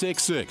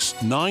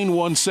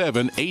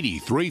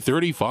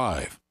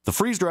 866-917-8335. The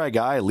freeze-dry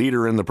guy,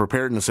 leader in the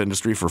preparedness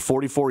industry for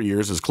 44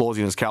 years, is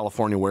closing his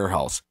California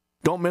warehouse.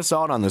 Don't miss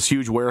out on this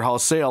huge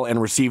warehouse sale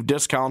and receive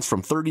discounts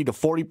from 30 to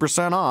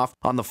 40% off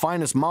on the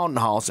finest Mountain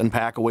House and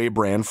Packaway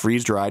brand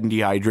freeze-dried and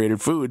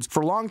dehydrated foods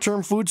for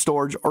long-term food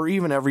storage or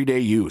even everyday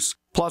use.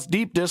 Plus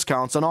deep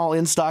discounts on all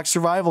in-stock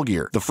survival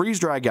gear. The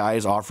Freeze-Dry Guy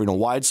is offering a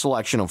wide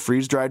selection of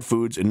freeze-dried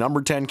foods in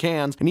number 10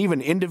 cans and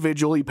even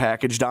individually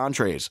packaged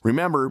entrees.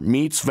 Remember,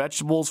 meats,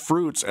 vegetables,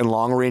 fruits, and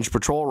long-range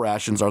patrol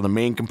rations are the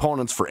main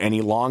components for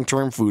any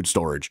long-term food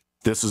storage.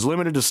 This is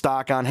limited to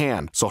stock on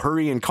hand, so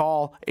hurry and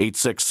call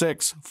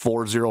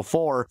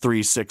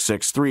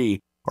 866-404-3663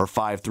 or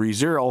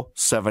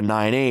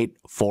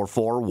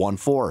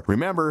 530-798-4414.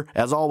 Remember,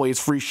 as always,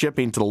 free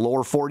shipping to the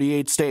lower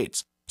 48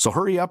 states. So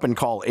hurry up and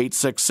call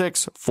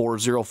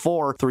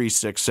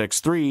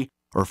 866-404-3663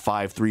 or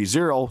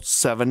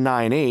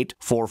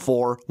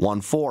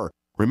 530-798-4414.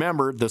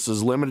 Remember, this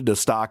is limited to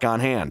stock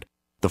on hand.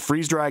 The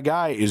Freeze-Dry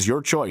Guy is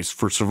your choice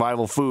for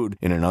survival food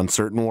in an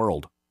uncertain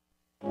world.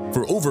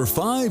 For over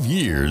 5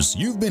 years,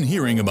 you've been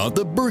hearing about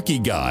the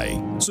Berkey Guy,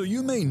 so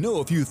you may know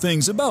a few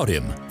things about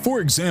him.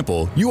 For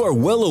example, you are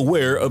well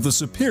aware of the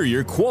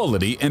superior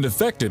quality and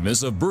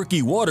effectiveness of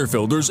Berkey water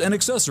filters and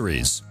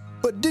accessories.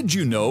 But did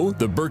you know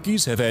the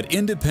Berkeys have had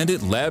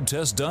independent lab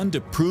tests done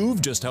to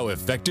prove just how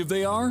effective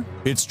they are?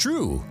 It's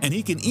true, and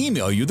he can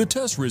email you the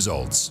test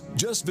results.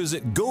 Just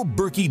visit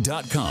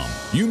GoBerkey.com.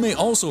 You may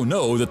also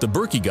know that the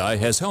Berkey Guy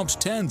has helped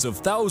tens of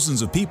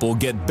thousands of people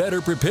get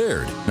better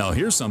prepared. Now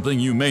here's something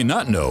you may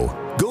not know.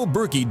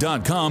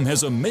 GoBerkey.com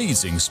has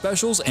amazing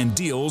specials and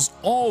deals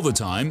all the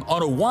time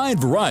on a wide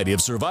variety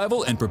of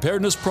survival and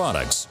preparedness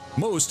products.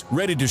 Most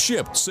ready to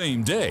ship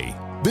same day.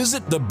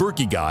 Visit the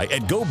Berkey Guy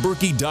at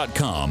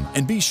GoBerkey.com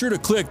and be sure to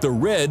click the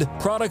red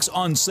Products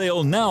on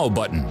Sale Now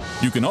button.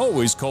 You can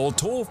always call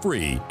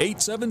toll-free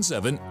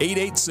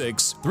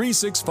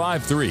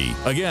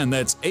 877-886-3653. Again,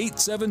 that's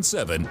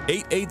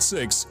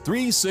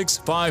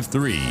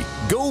 877-886-3653.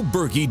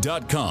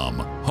 GoBerkey.com,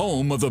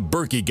 home of the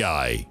Berkey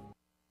Guy.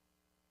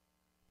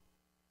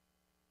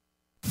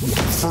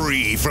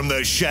 Free from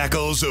the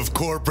shackles of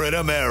corporate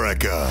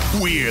America,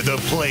 we're the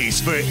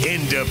place for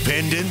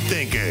independent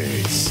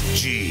thinkers.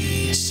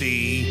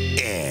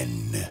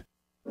 GCN.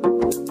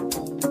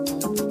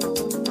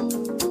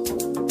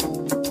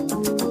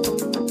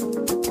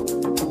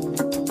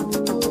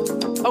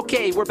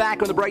 Okay, we're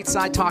back on the bright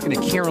side talking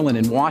to Carolyn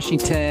in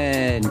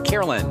Washington.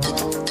 Carolyn,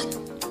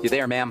 you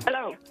there, ma'am?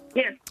 Hello.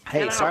 Yes. Hey,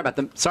 Hello. sorry about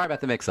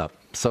the mix-up.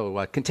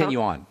 So continue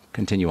on.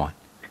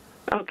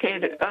 Okay.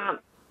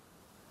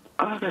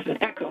 There's an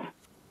echo.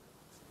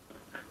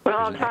 Well,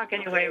 I'll talk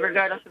anyway,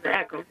 regardless of the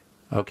echo.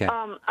 Okay.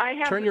 I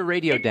have Turn your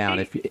radio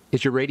down.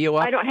 Is your radio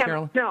up, I don't have.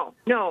 Carolyn? No,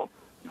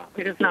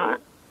 it is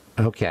not.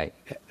 Okay.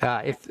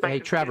 Hey,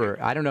 Trevor,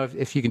 I don't know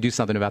if you can do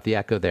something about the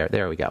echo there.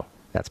 There we go.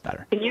 That's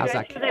better. Can you How's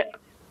guys that? hear that?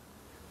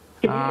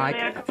 Can you hear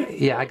the echo?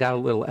 Yeah, I got a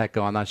little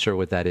echo. I'm not sure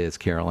what that is,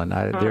 Carolyn.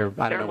 I don't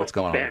know what's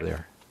going on over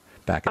there.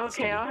 Back at the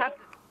Okay, I'll have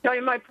to tell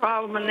you my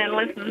problem and then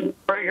listen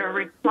for your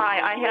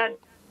reply. I had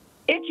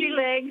itchy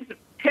legs,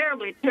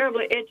 terribly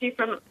itchy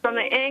from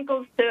the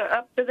ankles to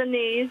up to the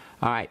knees.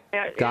 All right,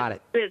 got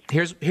it.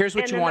 Here's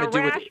what you want to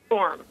do with.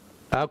 Form.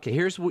 Okay,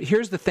 here's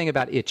the thing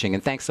about itching,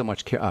 and thanks so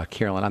much,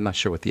 Carolyn. I'm not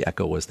sure what the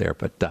echo was there,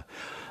 but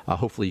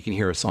hopefully you can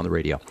hear us on the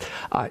radio.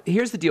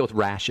 Here's the deal with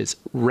rashes.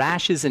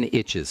 Rashes and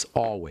itches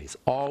always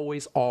are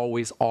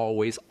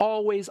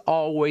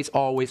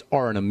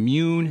an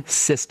immune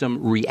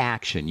system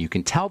reaction. You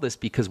can tell this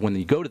because when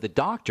you go to the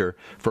doctor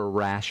for a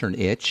rash or an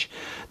itch,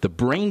 the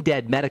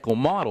brain-dead medical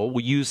model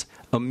will use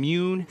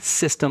immune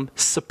system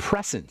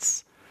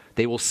suppressants.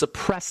 They will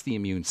suppress the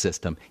immune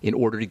system in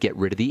order to get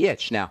rid of the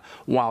itch. Now,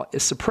 while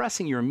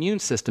suppressing your immune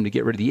system to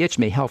get rid of the itch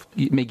may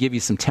give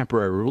you some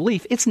temporary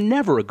relief, it's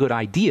never a good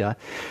idea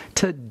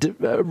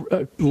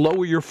to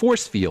lower your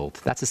force field.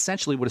 That's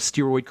essentially what a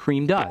steroid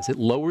cream does. It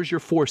lowers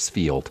your force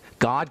field.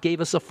 God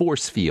gave us a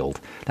force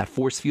field. That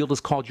force field is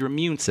called your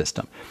immune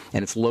system,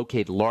 and it's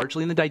located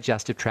largely in the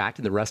digestive tract,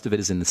 and the rest of it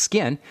is in the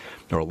skin,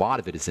 or a lot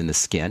of it is in the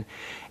skin.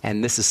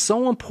 And this is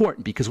so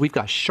important because we've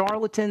got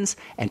charlatans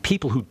and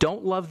people who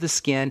don't love the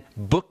skin,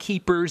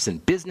 bookkeepers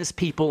and business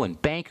people and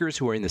bankers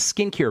who are in the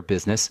skincare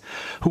business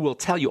who will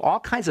tell you all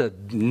kinds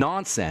of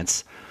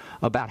nonsense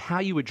about how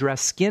you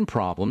address skin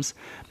problems.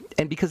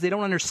 And because they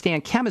don't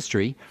understand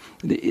chemistry,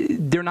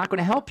 they're not going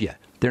to help you.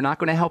 They're not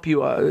going to help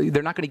you.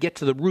 They're not going to get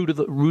to the root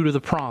of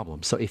the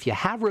problem. So if you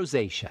have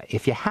rosacea,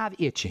 if you have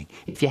itching,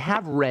 if you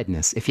have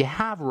redness, if you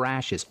have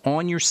rashes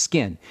on your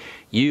skin,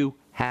 you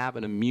have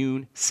an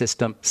immune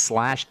system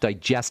 /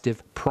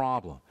 digestive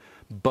problem.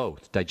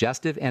 Both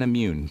digestive and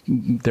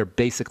immune, they're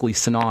basically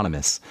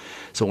synonymous.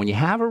 So when you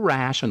have a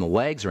rash on the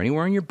legs or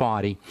anywhere in your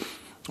body,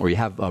 or you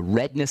have a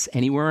redness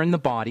anywhere in the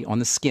body, on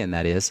the skin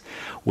that is,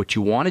 what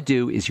you want to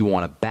do is you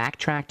want to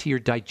backtrack to your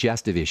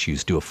digestive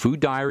issues. Do a food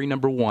diary,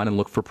 number one, and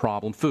look for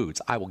problem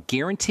foods. I will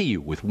guarantee you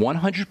with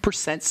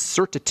 100%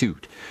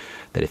 certitude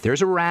that if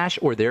there's a rash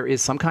or there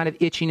is some kind of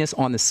itchiness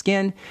on the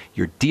skin,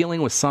 you're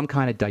dealing with some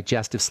kind of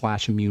digestive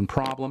 / immune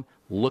problem.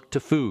 Look to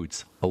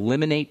foods.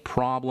 Eliminate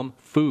problem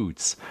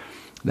foods.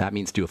 That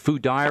means do a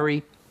food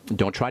diary.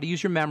 Don't try to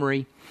use your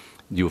memory.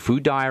 Do a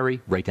food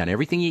diary. Write down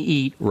everything you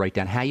eat. Write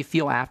down how you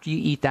feel after you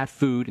eat that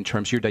food in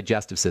terms of your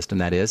digestive system,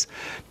 that is.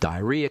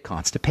 Diarrhea,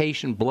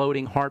 constipation,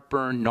 bloating,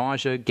 heartburn,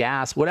 nausea,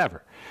 gas,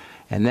 whatever.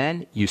 And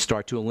then you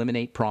start to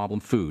eliminate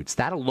problem foods.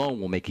 That alone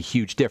will make a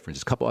huge difference.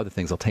 There's a couple other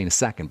things I'll tell you in a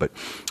second, but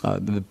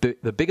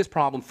the biggest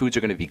problem foods are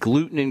going to be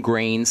gluten and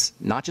grains,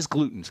 not just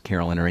gluten,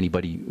 Carolyn, or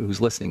anybody who's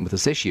listening with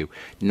this issue.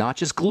 Not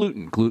just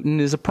gluten. Gluten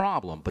is a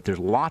problem, but there's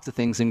lots of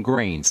things in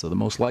grains. So the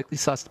most likely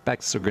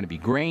suspects are going to be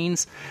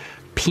grains,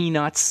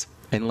 peanuts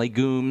and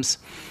legumes,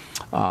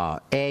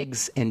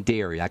 eggs and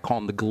dairy. I call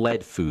them the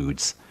GLED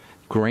foods.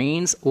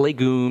 Grains,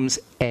 legumes,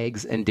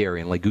 eggs, and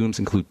dairy. And legumes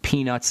include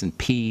peanuts and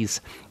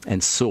peas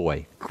and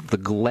soy. The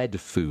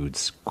GLED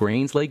foods.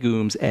 Grains,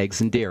 legumes,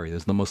 eggs, and dairy.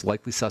 Those are the most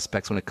likely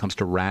suspects when it comes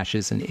to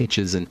rashes and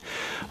itches and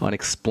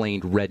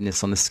unexplained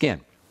redness on the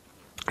skin.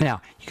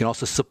 Now, you can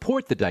also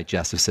support the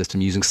digestive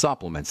system using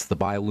supplements. The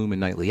Biolumin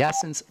Nightly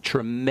Essence,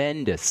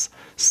 tremendous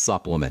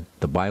supplement.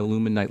 The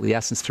Biolumin Nightly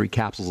Essence, 3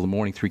 capsules in the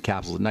morning, 3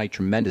 capsules at night,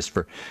 tremendous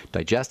for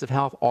digestive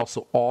health.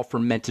 Also, all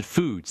fermented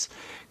foods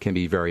can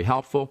be very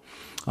helpful.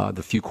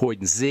 The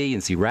Fucoid Z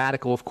and Z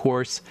Radical, of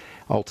course.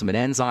 Ultimate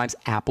Enzymes,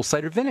 apple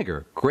cider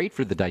vinegar, great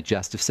for the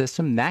digestive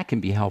system. That can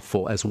be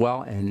helpful as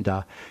well. And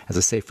as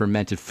I say,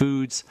 fermented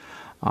foods.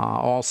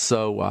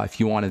 Also, if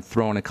you want to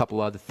throw in a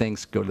couple other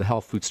things, go to the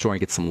health food store and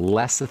get some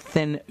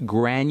lecithin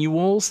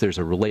granules. There's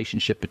a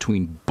relationship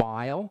between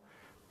bile,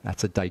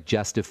 that's a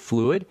digestive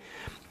fluid,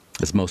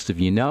 as most of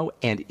you know,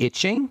 and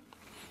itching.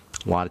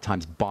 A lot of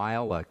times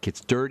bile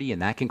gets dirty,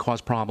 and that can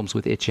cause problems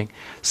with itching.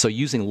 So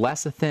using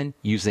lecithin,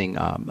 using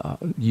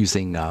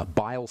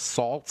bile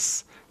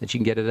salts that you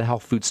can get at a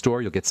health food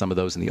store. You'll get some of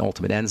those in the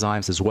Ultimate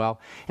Enzymes as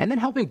well. And then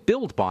helping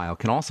build bile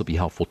can also be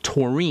helpful.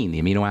 Taurine, the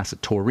amino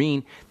acid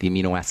taurine, the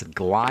amino acid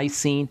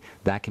glycine,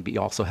 that can be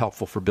also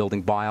helpful for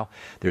building bile.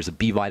 There's a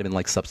B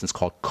vitamin-like substance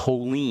called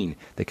choline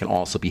that can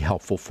also be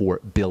helpful for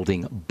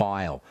building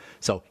bile.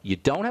 So you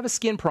don't have a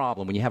skin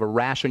problem when you have a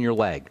rash on your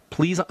leg.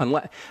 Please,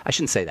 I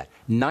shouldn't say that.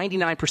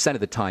 99% of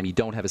the time you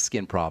don't have a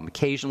skin problem.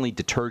 Occasionally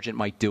detergent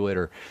might do it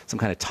or some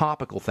kind of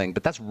topical thing,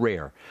 but that's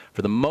rare.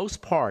 For the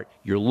most part,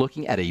 you're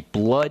looking at a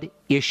blood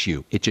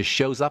issue. It just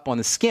shows up on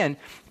the skin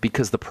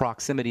because the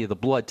proximity of the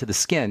blood to the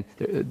skin,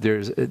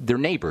 they're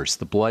neighbors.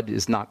 The blood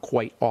is not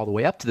quite all the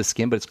way up to the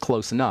skin, but it's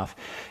close enough.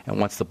 And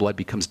once the blood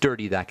becomes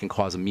dirty, that can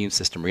cause immune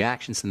system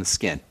reactions in the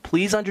skin.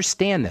 Please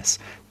understand this.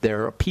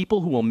 There are people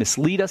who will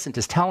mislead us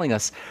into telling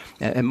us,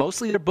 and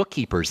mostly they're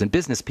bookkeepers and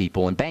business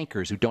people and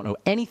bankers who don't know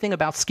anything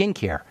about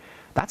skincare.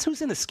 That's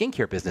who's in the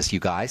skincare business, you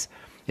guys.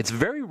 It's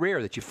very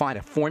rare that you find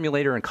a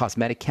formulator and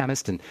cosmetic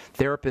chemist and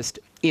therapist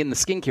in the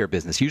skincare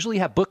business. Usually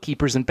you have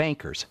bookkeepers and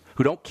bankers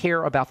who don't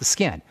care about the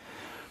skin.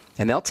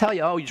 And they'll tell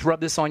you, oh, you just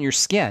rub this on your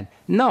skin.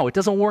 No, it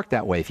doesn't work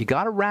that way. If you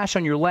got a rash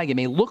on your leg, it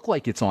may look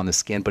like it's on the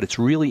skin, but it's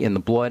really in the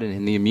blood and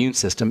in the immune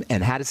system.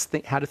 And how do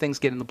things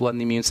get in the blood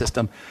and the immune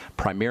system?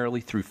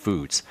 Primarily through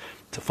foods.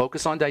 To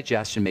focus on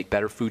digestion, make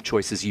better food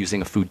choices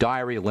using a food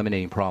diary,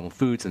 eliminating problem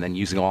foods, and then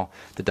using all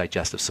the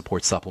digestive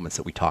support supplements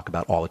that we talk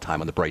about all the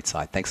time on the bright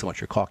side. Thanks so much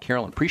for your call,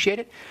 Carolyn. Appreciate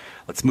it.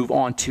 Let's move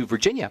on to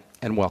Virginia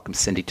and welcome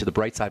Cindy to the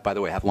bright side. By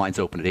the way, I have lines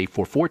open at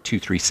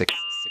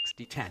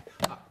 844-236-6010.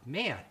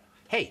 Man.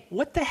 Hey,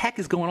 what the heck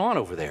is going on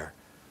over there?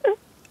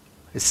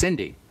 It's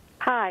Cindy.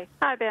 Hi,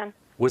 Ben.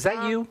 Was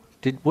that you?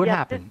 What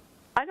happened?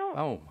 I don't.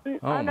 Oh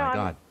my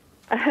God.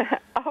 I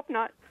hope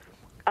not.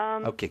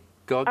 Okay,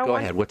 go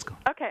ahead. What's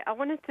going? Okay, I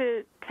wanted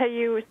to tell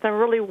you some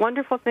really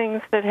wonderful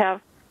things that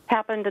have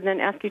happened, and then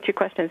ask you 2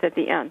 questions at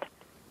the end.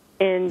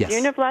 In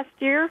June of last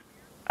year,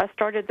 I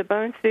started the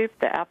bone soup,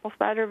 the apple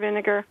cider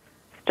vinegar,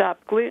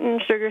 stopped gluten,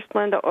 sugar,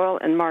 Splenda oil,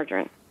 and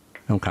margarine.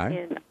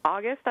 Okay. In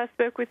August, I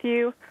spoke with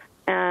you.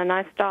 And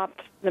I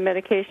stopped the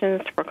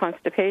medications for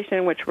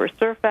constipation, which were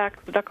Surfax,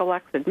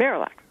 Ducalax, and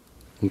Miralax.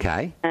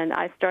 Okay. And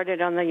I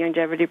started on the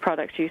longevity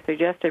products you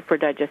suggested for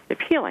digestive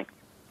healing.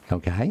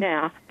 Okay.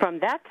 Now, from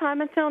that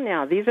time until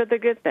now, these are the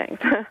good things.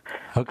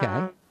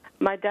 Okay.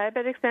 My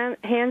diabetic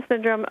hand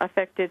syndrome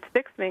affected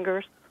 6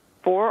 fingers.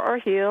 4 are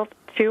healed.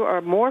 2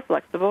 are more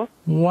flexible.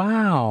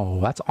 Wow,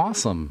 that's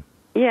awesome.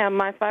 Yeah,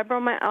 my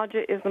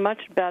fibromyalgia is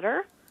much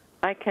better.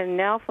 I can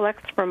now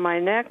flex from my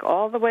neck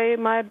all the way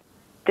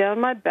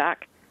down my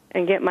back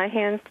and get my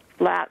hands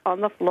flat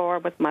on the floor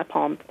with my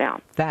palms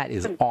down. That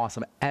is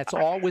awesome. That's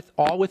all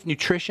with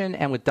nutrition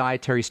and with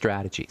dietary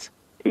strategies.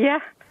 Yeah.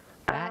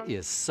 That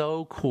is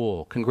so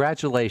cool.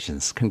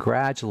 Congratulations.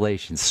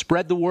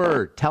 Spread the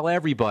word. Tell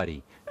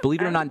everybody.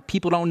 Believe it or not,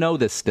 people don't know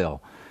this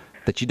still,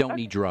 that you don't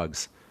need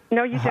drugs.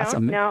 No, you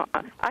don't. Now,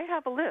 I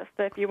have a list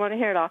if you want to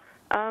hear it all.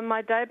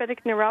 My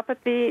diabetic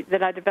neuropathy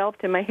that I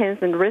developed in my hands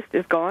and wrist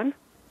is gone.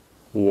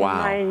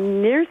 Wow. My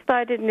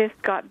nearsightedness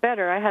got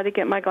better. I had to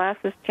get my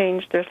glasses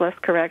changed. There's less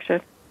correction.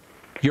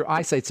 Your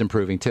eyesight's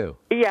improving, too.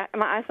 Yeah,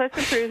 my eyesight's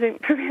improving.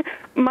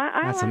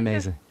 That's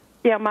amazing.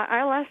 Yeah, my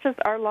eyelashes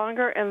are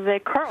longer, and they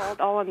curled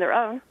all on their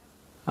own.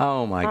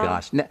 Oh, my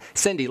gosh. Now,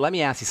 Cindy, let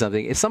me ask you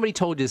something. If somebody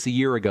told you this a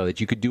year ago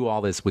that you could do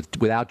all this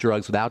without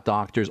drugs, without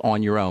doctors,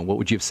 on your own, what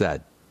would you have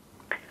said?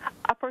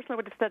 I personally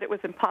would have said it was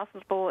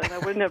impossible, and I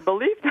wouldn't have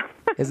believed them.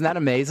 Isn't that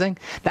amazing?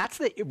 That's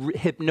the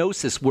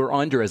hypnosis we're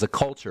under as a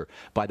culture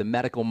by the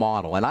medical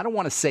model. And I don't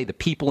want to say the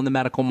people in the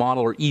medical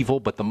model are evil,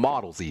 but the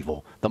model's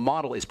evil. The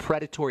model is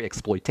predatory,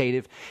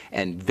 exploitative,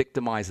 and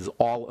victimizes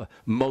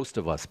most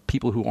of us,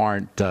 people who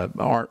aren't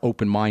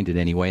open-minded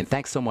anyway. And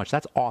thanks so much.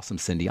 That's awesome,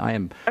 Cindy.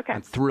 I'm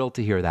thrilled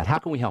to hear that. How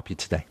can we help you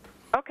today?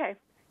 Okay.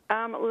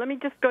 Let me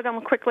just go down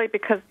quickly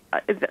because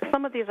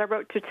some of these I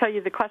wrote to tell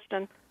you the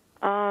question.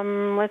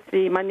 Let's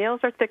see. My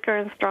nails are thicker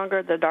and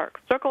stronger. The dark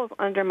circles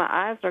under my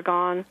eyes are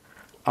gone.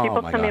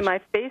 People tell me my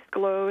face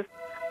glows.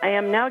 I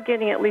am now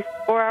getting at least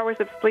 4 hours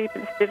of sleep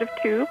instead of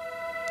 2.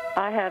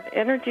 I have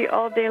energy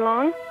all day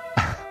long.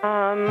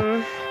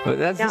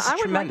 This is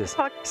tremendous.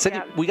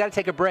 Cindy, we got to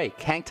take a break.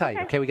 Hang tight,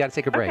 okay? We got to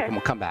take a break, and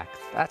we'll come back.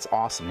 That's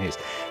awesome news.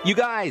 You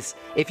guys,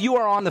 if you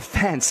are on the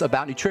fence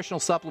about nutritional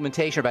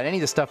supplementation, about any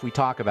of the stuff we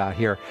talk about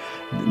here,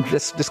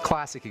 this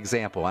classic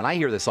example, and I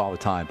hear this all the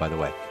time, by the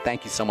way.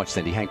 Thank you so much,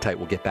 Cindy. Hang tight.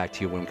 We'll get back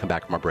to you when we come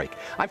back from our break.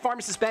 I'm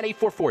Pharmacist Ben.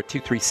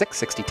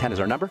 844-236-6010 is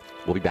our number.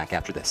 We'll be back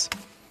after this.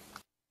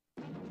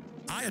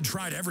 I had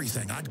tried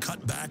everything. I'd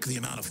cut back the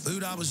amount of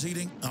food I was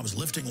eating. I was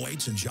lifting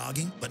weights and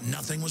jogging, but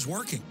nothing was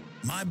working.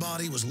 My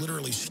body was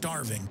literally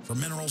starving for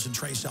minerals and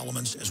trace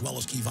elements as well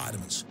as key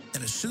vitamins.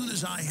 And as soon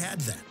as I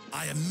had that,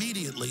 I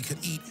immediately could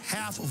eat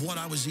half of what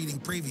I was eating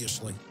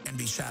previously and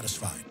be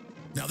satisfied.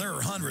 Now, there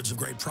are hundreds of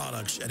great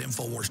products at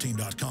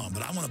InfoWarsTeam.com,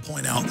 but I want to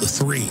point out the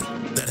 3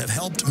 that have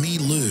helped me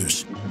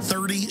lose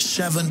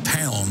 37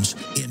 pounds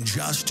in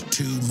just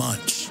 2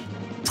 months.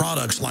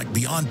 Products like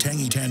Beyond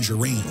Tangy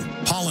Tangerine,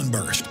 Pollen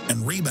Burst,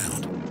 and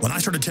Rebound. When I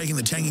started taking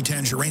the Tangy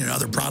Tangerine and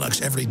other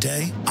products every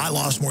day, I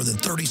lost more than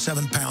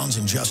 37 pounds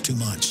in just 2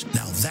 months.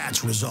 Now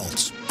that's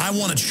results. I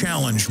want to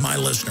challenge my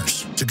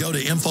listeners to go to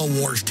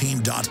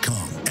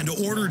InfoWarsTeam.com and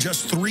to order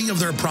just 3 of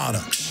their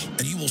products,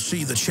 and you will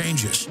see the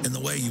changes in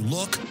the way you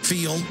look,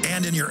 feel,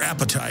 and in your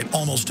appetite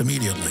almost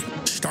immediately.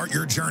 Start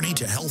your journey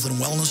to health and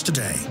wellness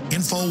today.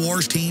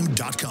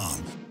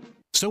 InfoWarsTeam.com.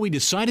 So we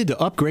decided to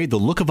upgrade the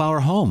look of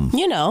our home.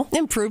 You know,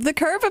 improve the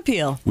curb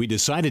appeal. We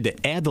decided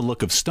to add the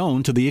look of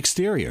stone to the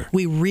exterior.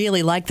 We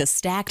really like the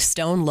stacked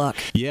stone look.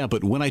 Yeah,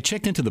 but when I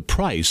checked into the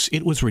price,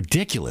 it was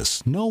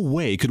ridiculous. No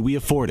way could we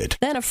afford it.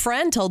 Then a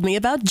friend told me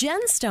about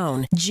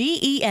Genstone.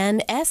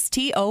 Genstone.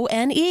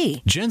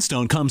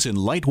 Genstone comes in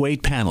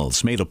lightweight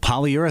panels made of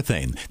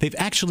polyurethane. They've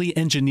actually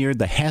engineered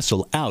the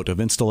hassle out of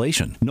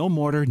installation. No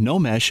mortar, no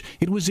mesh.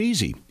 It was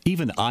easy.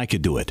 Even I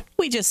could do it.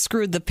 We just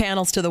screwed the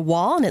panels to the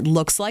wall and it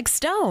looks like stone.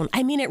 stone.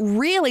 I mean, it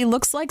really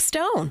looks like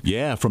stone.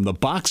 Yeah, from the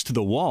box to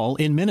the wall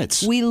in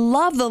minutes. We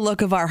love the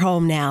look of our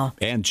home now.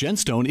 And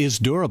Genstone is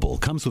durable,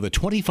 comes with a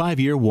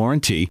 25-year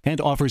warranty,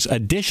 and offers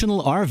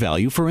additional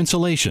R-value for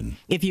insulation.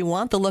 If you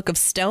want the look of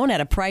stone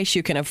at a price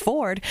you can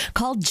afford,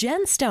 call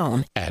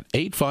Genstone at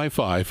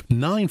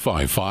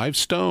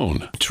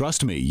 855-955-STONE.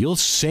 Trust me, you'll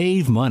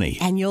save money.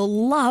 And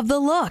you'll love the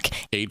look.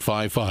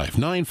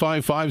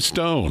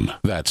 855-955-STONE.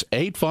 That's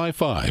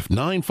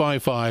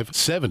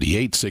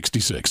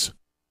 855-955-7866.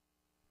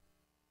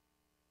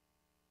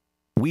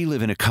 We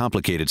live in a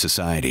complicated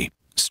society.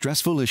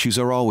 Stressful issues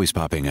are always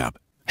popping up.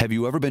 Have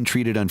you ever been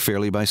treated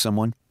unfairly by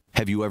someone?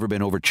 Have you ever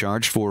been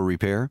overcharged for a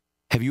repair?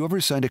 Have you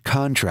ever signed a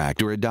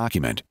contract or a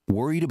document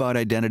worried about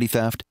identity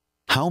theft?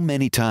 How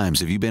many times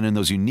have you been in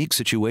those unique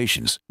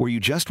situations where you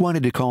just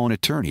wanted to call an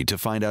attorney to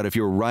find out if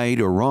you're right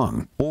or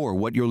wrong, or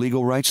what your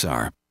legal rights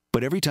are?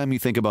 But every time you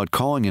think about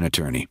calling an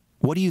attorney,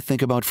 what do you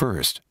think about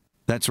first?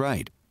 That's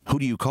right. Who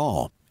do you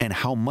call, and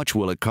how much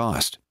will it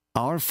cost?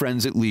 Our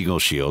friends at Legal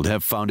Shield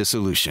have found a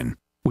solution.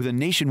 With a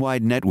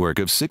nationwide network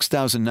of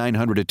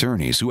 6,900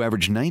 attorneys who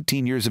average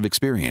 19 years of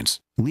experience,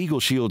 Legal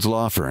Shield's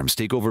law firms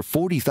take over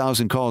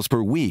 40,000 calls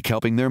per week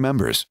helping their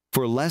members.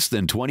 For less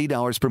than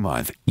 $20 per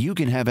month, you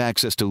can have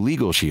access to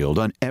Legal Shield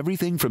on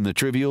everything from the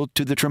trivial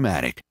to the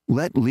traumatic.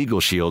 Let Legal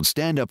Shield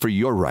stand up for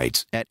your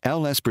rights at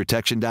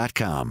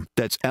lsprotection.com.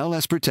 That's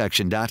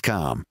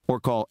lsprotection.com. Or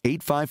call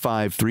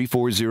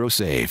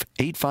 855-340-SAVE,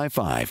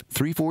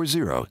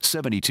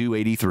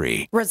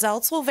 855-340-7283.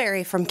 Results will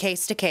vary from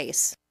case to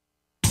case.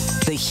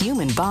 The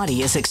human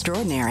body is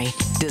extraordinary.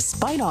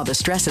 Despite all the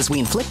stresses we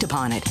inflict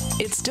upon it,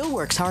 it still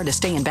works hard to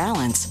stay in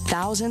balance.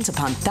 Thousands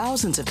upon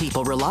thousands of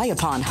people rely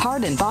upon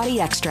Heart and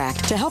Body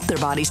Extract to help their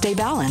body stay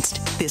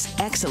balanced. This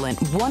excellent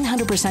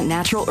 100%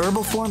 natural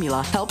herbal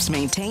formula helps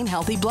maintain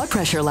healthy blood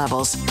pressure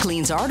levels,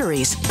 cleans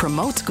arteries,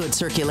 promotes good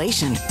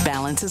circulation,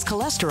 balances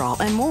cholesterol,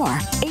 and more.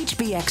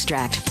 HB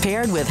Extract,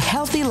 paired with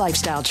healthy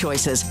lifestyle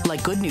choices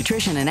like good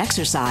nutrition and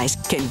exercise,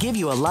 can give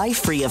you a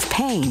life free of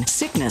pain,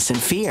 sickness,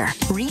 and fear.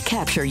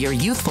 Recapture your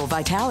youthful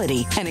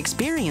vitality and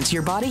experience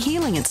your body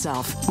healing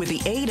itself with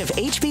the aid of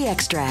HB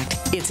Extract.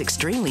 It's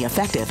extremely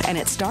effective and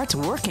it starts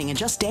working in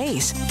just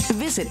days.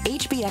 Visit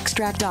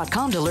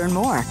hbextract.com to learn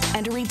more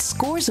and to read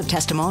scores of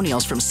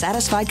testimonials from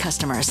satisfied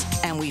customers.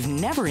 And we've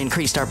never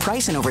increased our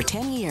price in over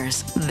 10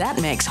 years. That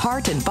makes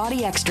Heart and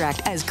Body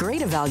Extract as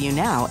great a value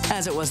now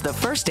as it was the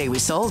first day we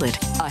sold it.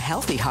 A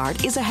healthy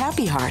heart is a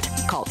happy heart.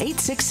 Call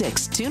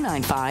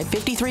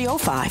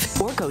 866-295-5305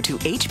 or go to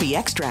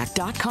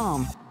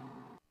hbextract.com.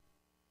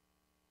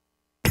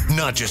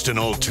 Not just an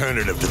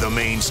alternative to the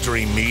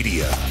mainstream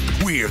media.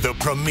 We're the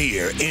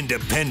premier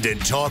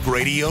independent talk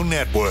radio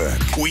network.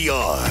 We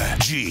are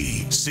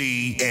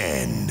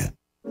GCN.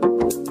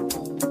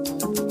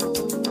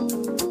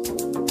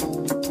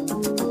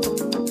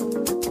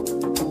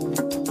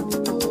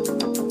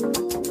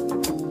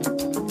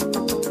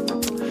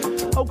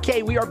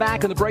 Okay, we are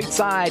back on the bright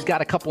side.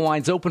 Got a couple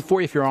lines open for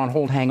you. If you're on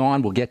hold, hang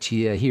on. We'll get to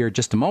you here in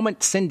just a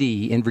moment.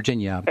 Cindy in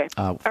Virginia. Okay.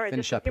 All right,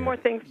 finish just up a few here. more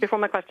things before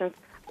my questions.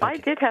 Okay. I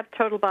did have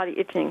total body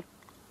itching.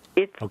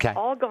 It's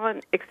all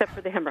gone except for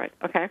the hemorrhoid,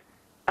 okay?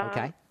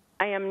 Okay.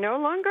 I am no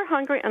longer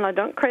hungry, and I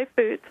don't crave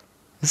foods.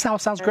 This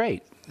sounds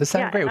great. This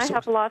sounds great. And I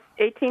have lost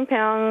 18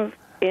 pounds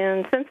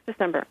since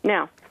December.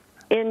 Now,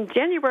 in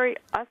January,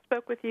 I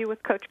spoke with you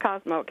with Coach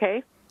Cosmo,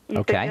 okay? You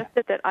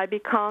suggested that I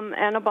become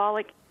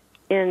anabolic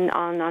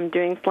I'm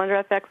doing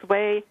Slender FX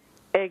whey,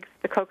 eggs,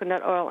 the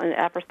coconut oil, and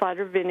apple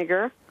cider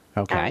vinegar.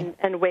 Okay.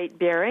 And weight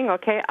bearing,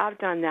 okay? I've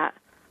done that.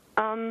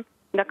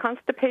 Now,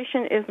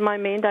 constipation is my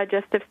main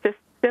digestive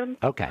system.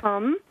 Okay.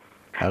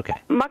 Okay.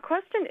 My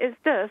question is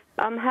this.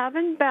 I'm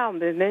having bowel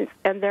movements,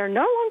 and they're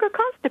no longer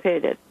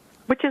constipated,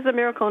 which is a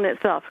miracle in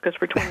itself, because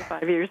for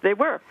 25 years they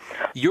were.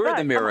 You're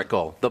the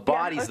miracle. The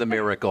body's the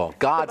miracle.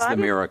 God's the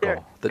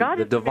miracle.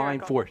 The divine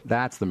force.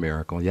 That's the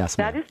miracle. Yes,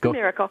 ma'am. That is the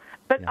miracle.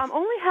 But I'm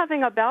only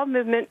having a bowel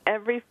movement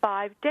every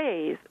 5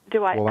 days.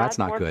 Do I add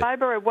more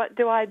fiber, or what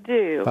do I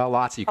do? Well,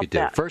 lots you could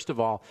do. First of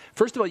all,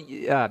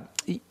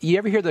 you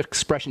ever hear the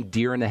expression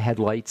 "deer in the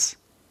headlights"?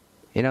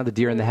 You know the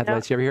deer in the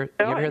headlights. You ever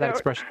hear that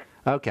expression?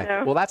 Okay.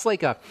 No. Well, that's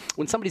like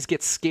when somebody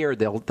gets scared,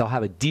 they'll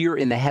have a deer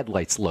in the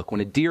headlights look. When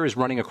a deer is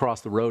running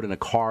across the road and a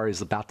car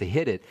is about to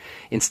hit it,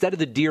 instead of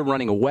the deer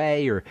running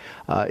away or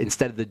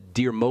instead of the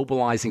deer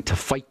mobilizing to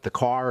fight the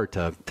car or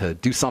to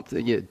do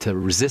something to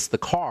resist the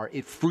car,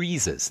 it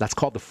freezes. That's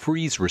called the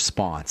freeze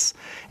response.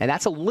 And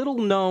that's a little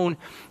known,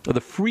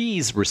 the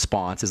freeze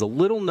response is a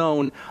little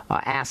known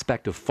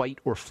aspect of fight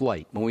or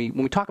flight. When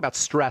we talk about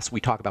stress, we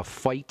talk about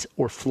fight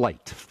or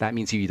flight. That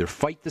means you either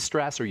fight the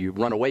stress or you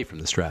run away from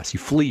the stress. You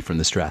flee from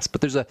the stress.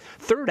 But there's a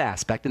third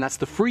aspect, and that's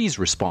the freeze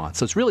response.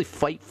 So it's really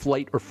fight,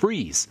 flight, or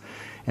freeze.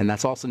 And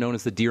that's also known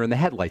as the deer in the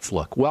headlights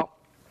look. Well,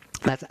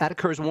 that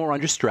occurs when we're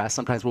under stress.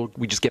 Sometimes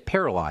we just get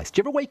paralyzed. Do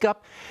you ever wake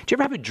up? Do you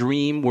ever have a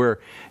dream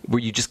where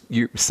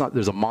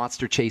there's a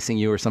monster chasing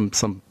you or some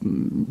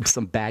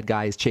bad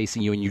guy is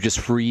chasing you and you just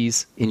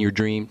freeze in your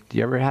dream? Do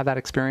you ever have that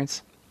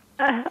experience?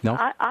 No?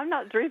 I'm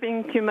not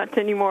drinking too much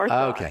anymore.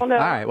 So Okay. All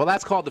right. Well,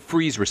 that's called the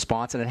freeze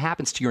response, and it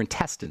happens to your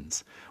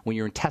intestines. When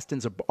your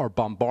intestines are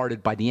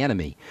bombarded by the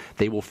enemy,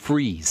 they will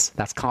freeze.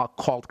 That's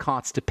called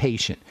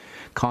constipation.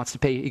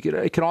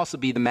 It can also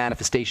be the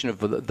manifestation of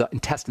the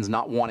intestines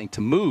not wanting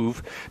to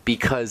move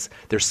because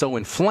they're so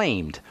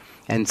inflamed.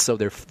 And so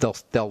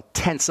they'll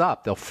tense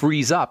up, they'll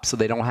freeze up, so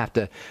they don't have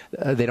to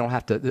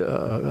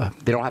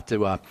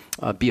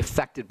be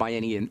affected by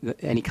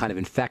any kind of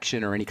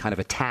infection or any kind of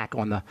attack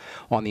on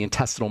the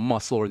intestinal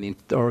muscle or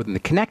the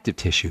connective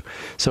tissue.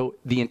 So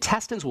the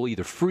intestines will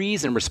either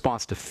freeze in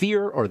response to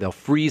fear or they'll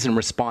freeze in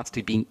response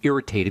to being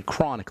irritated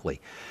chronically.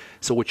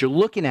 So what you're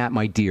looking at,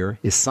 my dear,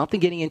 is something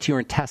getting into your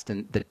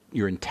intestine that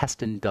your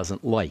intestine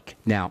doesn't like.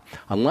 Now,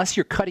 unless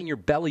you're cutting your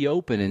belly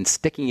open and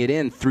sticking it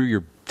in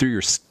through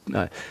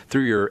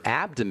your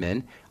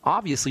abdomen,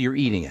 obviously you're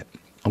eating it.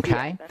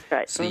 Okay? Yeah, that's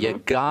right. So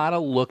you gotta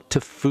look to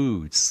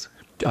foods.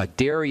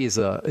 Dairy is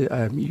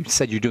you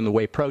said you're doing the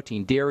whey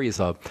protein. Dairy is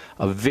a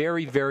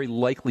very, very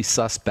likely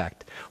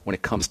suspect when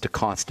it comes to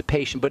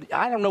constipation. But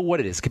I don't know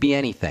what it is. It could be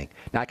anything.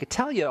 Now, I could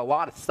tell you a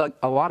lot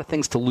of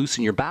things to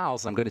loosen your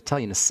bowels. I'm going to tell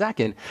you in a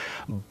second.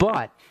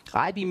 But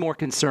I'd be more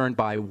concerned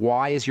by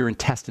why does your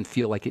intestine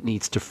feel like it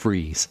needs to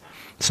freeze?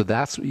 So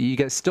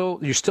you're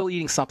still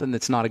eating something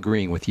that's not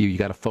agreeing with you. You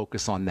got to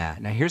focus on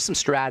that. Now, here's some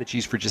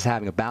strategies for just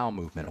having a bowel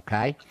movement.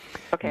 Okay.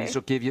 Okay.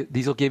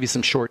 These will give you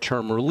some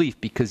short-term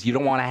relief because you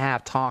don't want to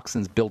have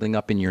toxins building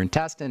up in your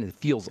intestine. It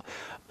feels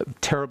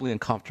terribly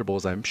uncomfortable,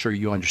 as I'm sure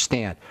you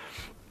understand.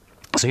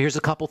 So here's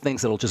a couple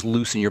things that'll just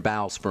loosen your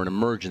bowels for an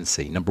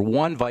emergency. Number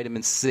one,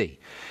 vitamin C.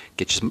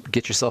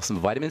 Get yourself some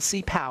vitamin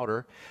C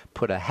powder,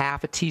 put a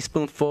half a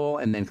teaspoonful,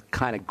 and then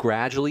kind of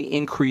gradually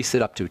increase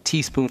it up to a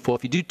teaspoonful.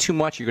 If you do too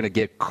much, you're going to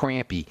get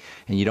crampy,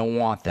 and you don't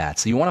want that.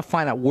 So you want to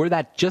find out where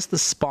just the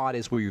spot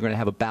is where you're going to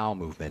have a bowel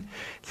movement.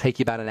 It'll take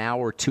you about an hour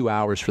or 2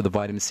 hours for the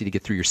vitamin C to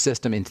get through your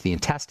system into the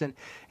intestine,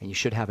 and you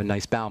should have a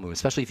nice bowel movement.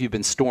 Especially if you've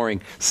been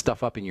storing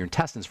stuff up in your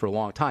intestines for a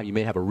long time, you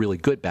may have a really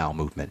good bowel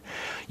movement.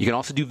 You can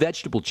also do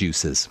vegetable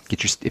juices.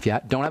 If you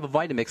don't have a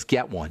Vitamix,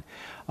 get one.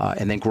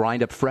 And then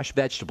grind up fresh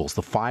vegetables.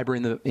 The fiber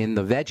in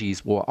the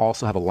veggies will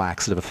also have a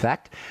laxative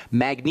effect.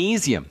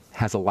 Magnesium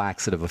has a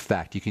laxative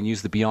effect. You can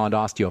use the Beyond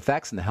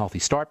OsteoFX and the Healthy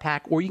Start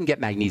Pack, or you can get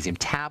magnesium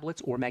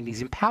tablets or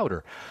magnesium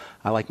powder.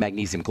 I like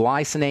magnesium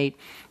glycinate.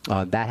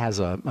 That has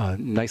a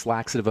nice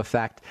laxative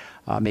effect,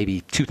 maybe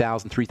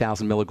 2,000,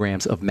 3,000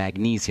 milligrams of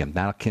magnesium.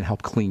 That can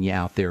help clean you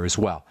out there as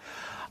well.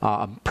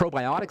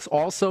 Probiotics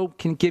also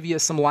can give you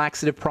some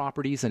laxative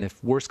properties, and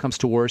if worse comes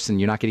to worse and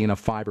you're not getting enough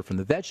fiber from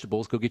the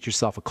vegetables, go get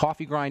yourself a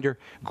coffee grinder,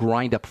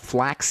 grind up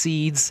flax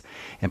seeds,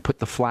 and put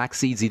the flax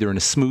seeds either in a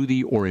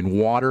smoothie or in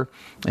water,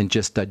 and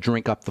just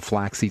drink up the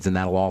flax seeds, and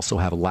that'll also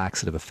have a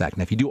laxative effect.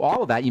 Now, if you do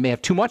all of that, you may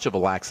have too much of a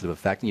laxative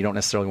effect, and you don't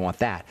necessarily want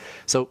that.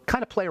 So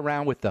kind of play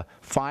around with the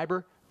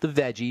fiber, the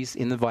veggies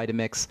in the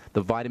Vitamix,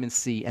 the vitamin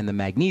C, and the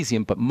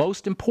magnesium, but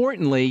most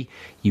importantly,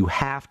 you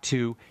have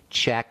to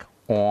check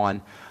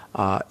on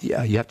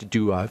you have to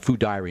do a food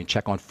diary and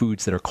check on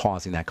foods that are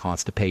causing that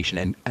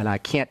constipation. And I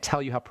can't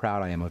tell you how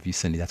proud I am of you,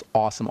 Cindy. That's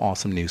awesome,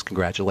 awesome news.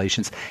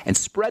 Congratulations. And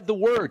spread the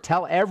word.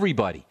 Tell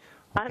everybody.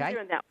 Okay? I'm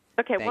doing that.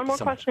 Okay, Thank one more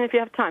so question if you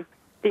have time.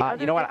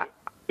 You know what?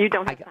 You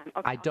don't have time.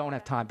 Okay. I don't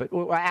have time, but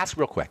ask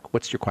real quick.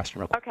 What's your question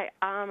real quick? Okay,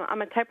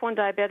 I'm a type 1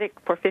 diabetic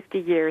for 50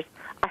 years.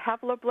 I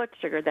have low blood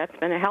sugar. That's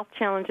been a health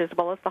challenge as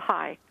well as the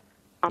high.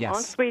 I'm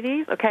on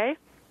Sweeties, okay?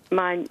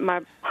 My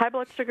high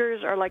blood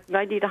sugars are like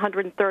 90 to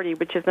 130,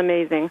 which is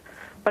amazing.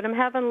 But I'm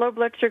having low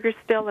blood sugar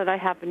still, and I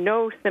have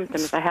no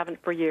symptoms. I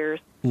haven't for years.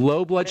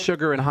 Low blood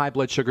sugar and high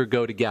blood sugar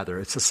go together.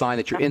 It's a sign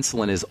that your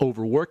insulin is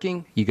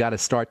overworking. You got to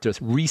start to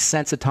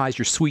resensitize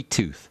your sweet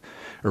tooth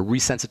or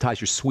resensitize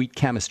your sweet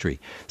chemistry.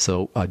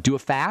 So do a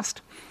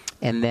fast,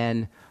 and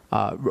then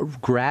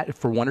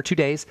for 1 or 2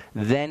 days,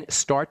 then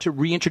start to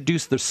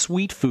reintroduce the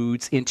sweet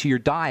foods into your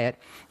diet,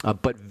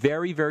 but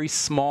very, very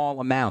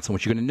small amounts. And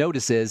what you're going to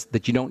notice is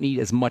that you don't need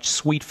as much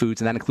sweet foods,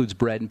 and that includes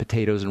bread and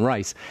potatoes and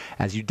rice,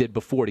 as you did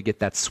before to get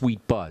that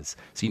sweet buzz.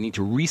 So you need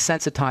to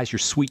resensitize your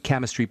sweet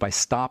chemistry by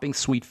stopping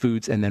sweet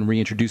foods and then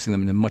reintroducing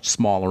them in a much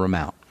smaller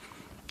amount.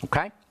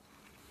 Okay?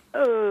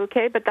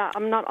 Okay, but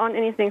I'm not on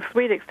anything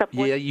sweet except.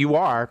 Yeah, you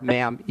are,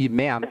 ma'am.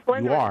 Ma'am,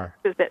 you are.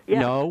 Yeah.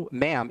 No,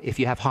 ma'am. If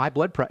you have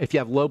if you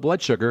have low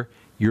blood sugar,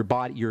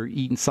 you're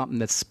eating something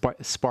that's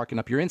sparking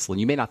up your insulin.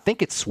 You may not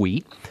think it's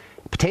sweet.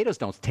 Potatoes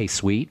don't taste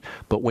sweet,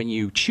 but when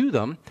you chew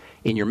them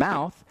in your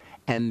mouth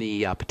and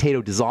the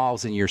potato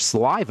dissolves in your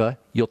saliva,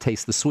 you'll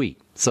taste the sweet.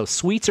 So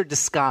sweets are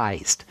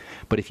disguised.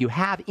 But if you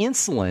have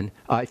insulin,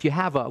 if you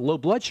have low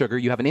blood sugar,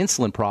 you have an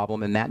insulin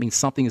problem, and that means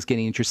something is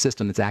getting into your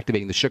system that's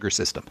activating the sugar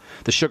system,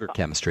 the sugar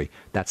chemistry.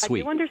 That's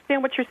sweet. I do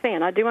understand what you're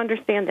saying. I do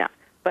understand that.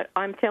 But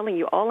I'm telling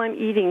you, all I'm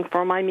eating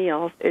for my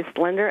meals is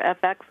Slender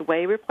FX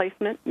whey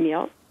replacement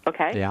meals.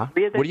 Okay? Yeah.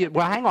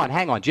 Well, hang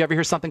on. Do you ever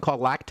hear something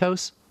called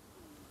lactose?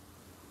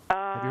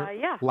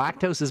 Yeah.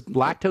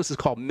 Lactose is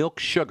called milk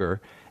sugar,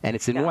 and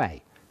it's in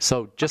whey.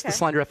 So just the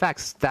Slender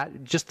FX,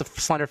 the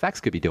Slender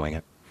FX could be doing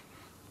it.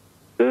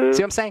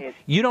 See what I'm saying?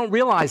 We don't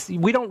realize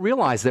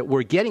that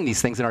we're getting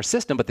these things in our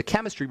system, but the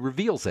chemistry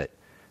reveals it.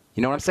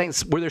 You know what I'm saying?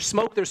 Where there's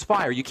smoke, there's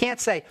fire. You can't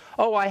say,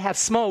 oh, I have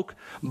smoke,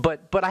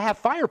 but I have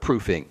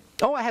fireproofing.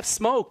 Oh, I have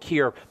smoke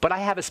here, but I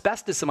have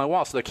asbestos in my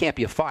wall, so there can't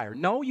be a fire.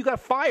 No, you got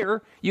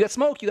fire. You got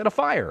smoke. You got a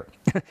fire.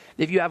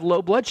 If you have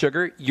low blood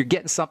sugar, you're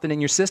getting something in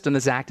your system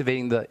that's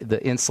activating the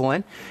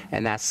insulin,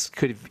 and it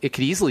could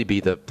easily be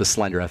the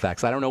Slender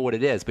FX. I don't know what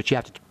it is, but you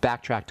have to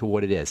backtrack to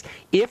what it is.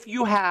 If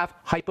you have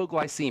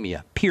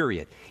hypoglycemia,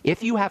 period.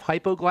 If you have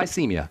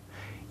hypoglycemia,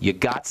 you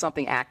got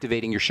something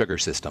activating your sugar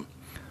system.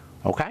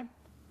 Okay?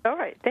 All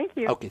right. Thank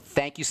you. Okay.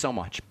 Thank you so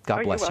much.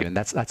 God bless you. And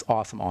that's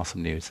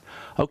awesome news.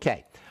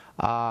 Okay.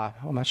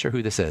 I'm not sure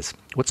who this is.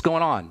 What's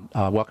going on?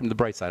 Welcome to the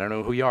bright side. I don't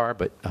know who you are,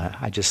 but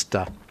I just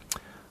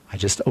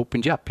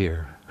opened you up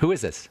here. Who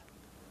is this?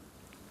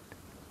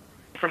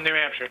 From New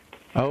Hampshire.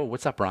 Oh,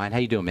 what's up, Brian? How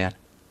you doing, man?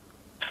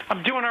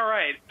 I'm doing all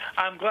right.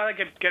 I'm glad I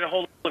could get a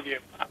hold of you.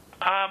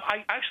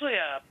 I actually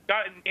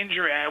got an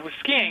injury. I was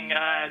skiing,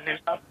 and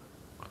I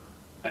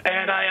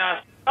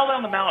fell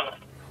down the mountain.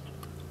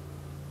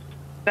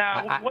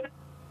 Now,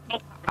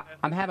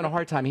 I'm having a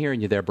hard time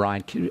hearing you there,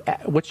 Brian.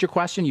 What's your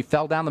question? You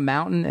fell down the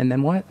mountain, and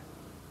then what?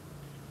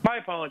 My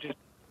apologies.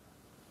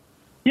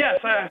 Yes,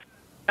 I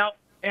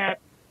ended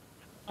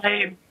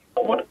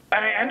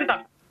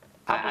up.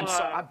 I'm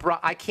sorry, bro.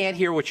 I can't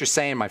hear what you're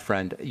saying, my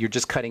friend. You're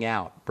just cutting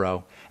out,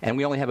 bro. And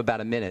we only have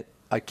about a minute.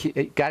 I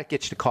got to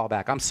get you to call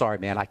back. I'm sorry,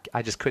 man.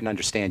 I just couldn't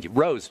understand you.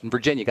 Rose in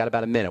Virginia, got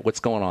about a minute.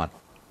 What's going on?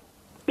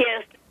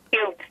 Yes,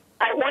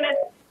 I wanted.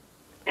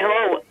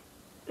 Hello.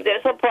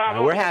 There's a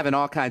problem. We're having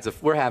all kinds of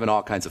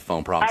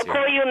phone problems I'll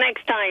call you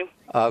next time.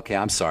 Okay,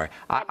 I'm sorry.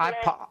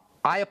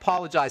 I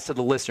apologize to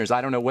the listeners. I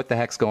don't know what the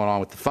heck's going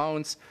on with the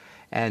phones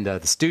and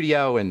the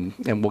studio, and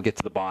we'll get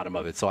to the bottom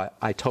of it. So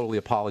I totally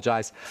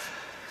apologize.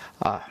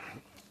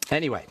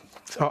 Anyway,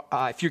 so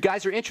if you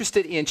guys are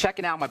interested in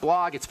checking out my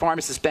blog, it's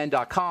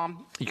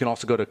pharmacistben.com. You can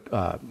also go to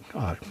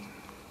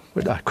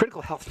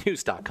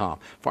criticalhealthnews.com,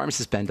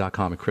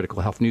 pharmacistben.com and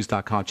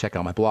criticalhealthnews.com. Check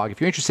out my blog. If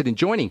you're interested in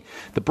joining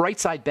the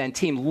Brightside Ben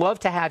team,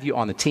 love to have you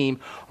on the team.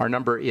 Our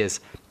number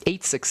is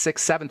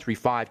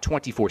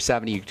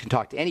 866-735-2470. You can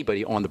talk to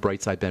anybody on the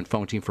Brightside Ben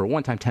phone team for a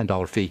one-time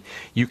 $10 fee.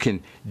 You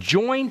can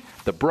join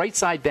the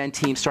Brightside Ben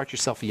team, start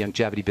yourself a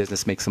longevity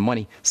business, make some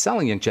money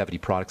selling longevity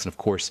products, and of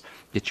course,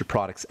 get your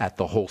products at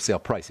the wholesale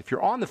price. If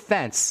you're on the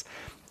fence,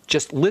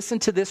 just listen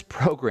to this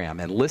program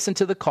and listen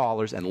to the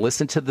callers and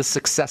listen to the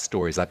success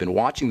stories. I've been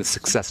watching the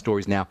success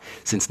stories now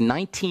since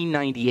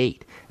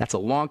 1998. That's a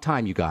long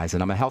time, you guys,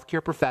 and I'm a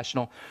healthcare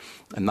professional.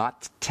 I'm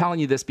not telling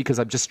you this because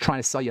I'm just trying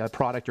to sell you a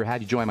product or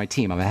have you join my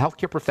team. I'm a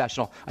healthcare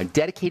professional. I'm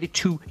dedicated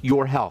to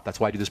your health. That's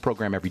why I do this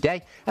program every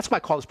day. That's why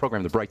I call this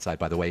program The Bright Side,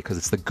 by the way, because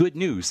it's the good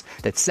news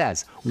that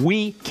says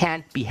we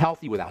can be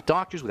healthy without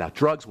doctors, without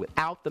drugs,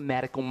 without the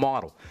medical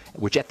model,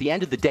 which at the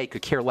end of the day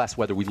could care less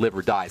whether we live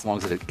or die as long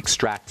as it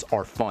extracts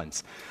our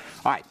funds.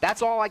 All right,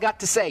 that's all I got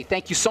to say.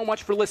 Thank you so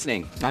much for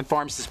listening. I'm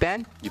Pharmacist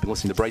Ben. You've been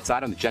listening to Bright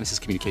Side on the Genesis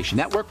Communication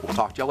Network. We'll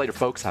talk to y'all later,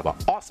 folks. Have an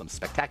awesome,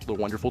 spectacular,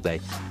 wonderful day.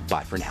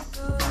 Bye for now.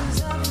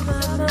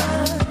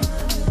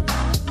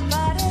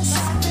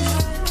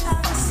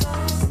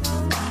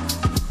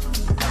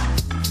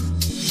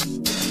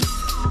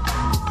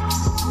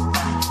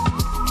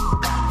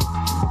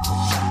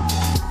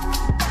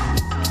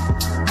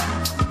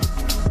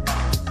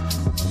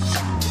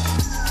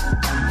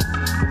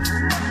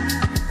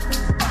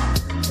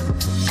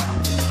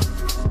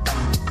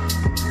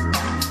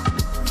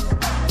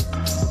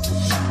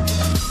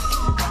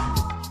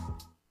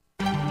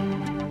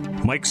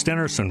 Mike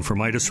Stenerson from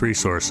Midas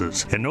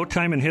Resources. At no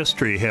time in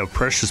history have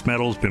precious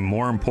metals been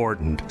more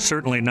important,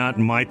 certainly not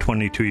in my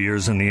 22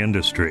 years in the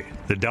industry.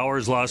 The dollar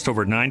has lost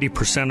over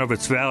 90% of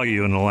its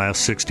value in the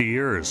last 60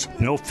 years.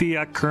 No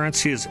fiat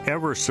currency has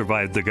ever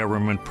survived the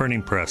government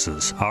printing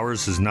presses.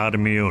 Ours is not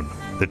immune.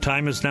 The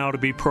time is now to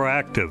be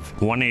proactive.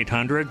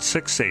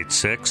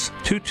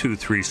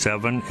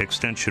 1-800-686-2237,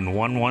 extension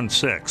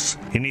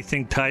 116.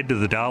 Anything tied to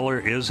the dollar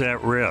is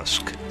at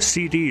risk.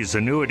 CDs,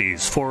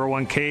 annuities,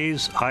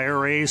 401ks,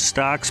 IRAs,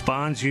 stocks,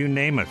 bonds, you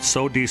name it,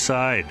 so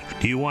decide.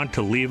 Do you want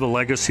to leave a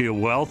legacy of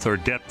wealth or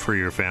debt for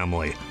your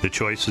family? The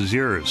choice is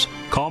yours.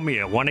 Call me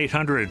at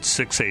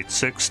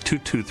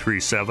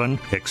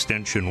 1-800-686-2237,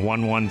 extension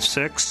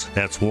 116.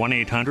 That's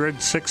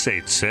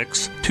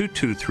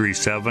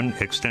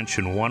 1-800-686-2237,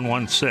 extension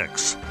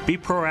 116. Be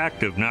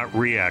proactive, not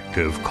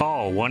reactive.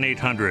 Call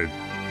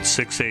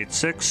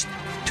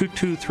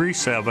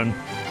 1-800-686-2237,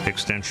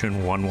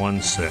 extension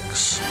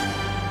 116.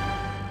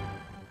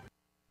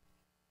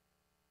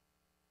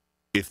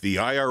 If the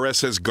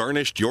IRS has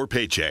garnished your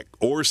paycheck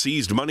or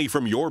seized money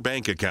from your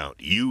bank account,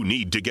 you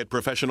need to get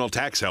professional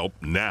tax help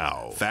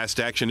now. Fast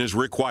action is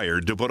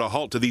required to put a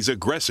halt to these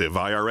aggressive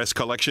IRS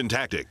collection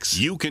tactics.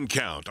 You can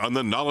count on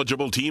the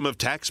knowledgeable team of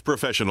tax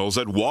professionals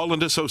at Wall &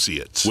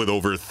 Associates. With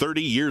over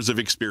 30 years of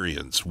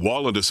experience,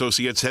 Wall &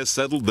 Associates has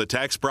settled the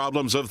tax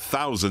problems of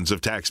thousands of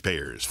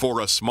taxpayers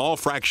for a small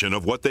fraction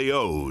of what they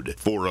owed.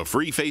 For a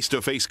free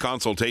face-to-face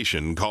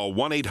consultation, call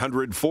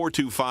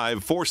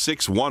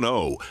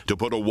 1-800-425-4610 to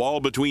put a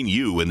wall between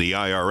you and the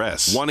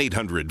IRS.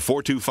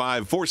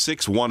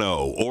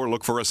 1-800-425-4610 or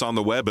look for us on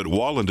the web at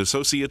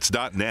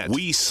wallandassociates.net.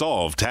 We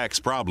solve tax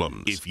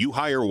problems. If you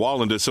hire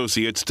Wall &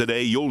 Associates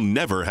today, you'll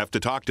never have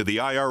to talk to the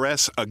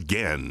IRS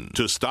again.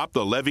 To stop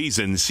the levies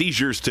and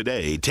seizures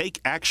today,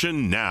 take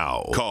action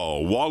now.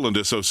 Call Wall &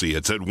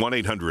 Associates at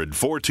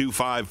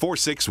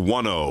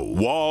 1-800-425-4610.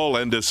 Wall &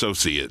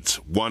 Associates,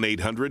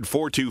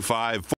 1-800-425-4610.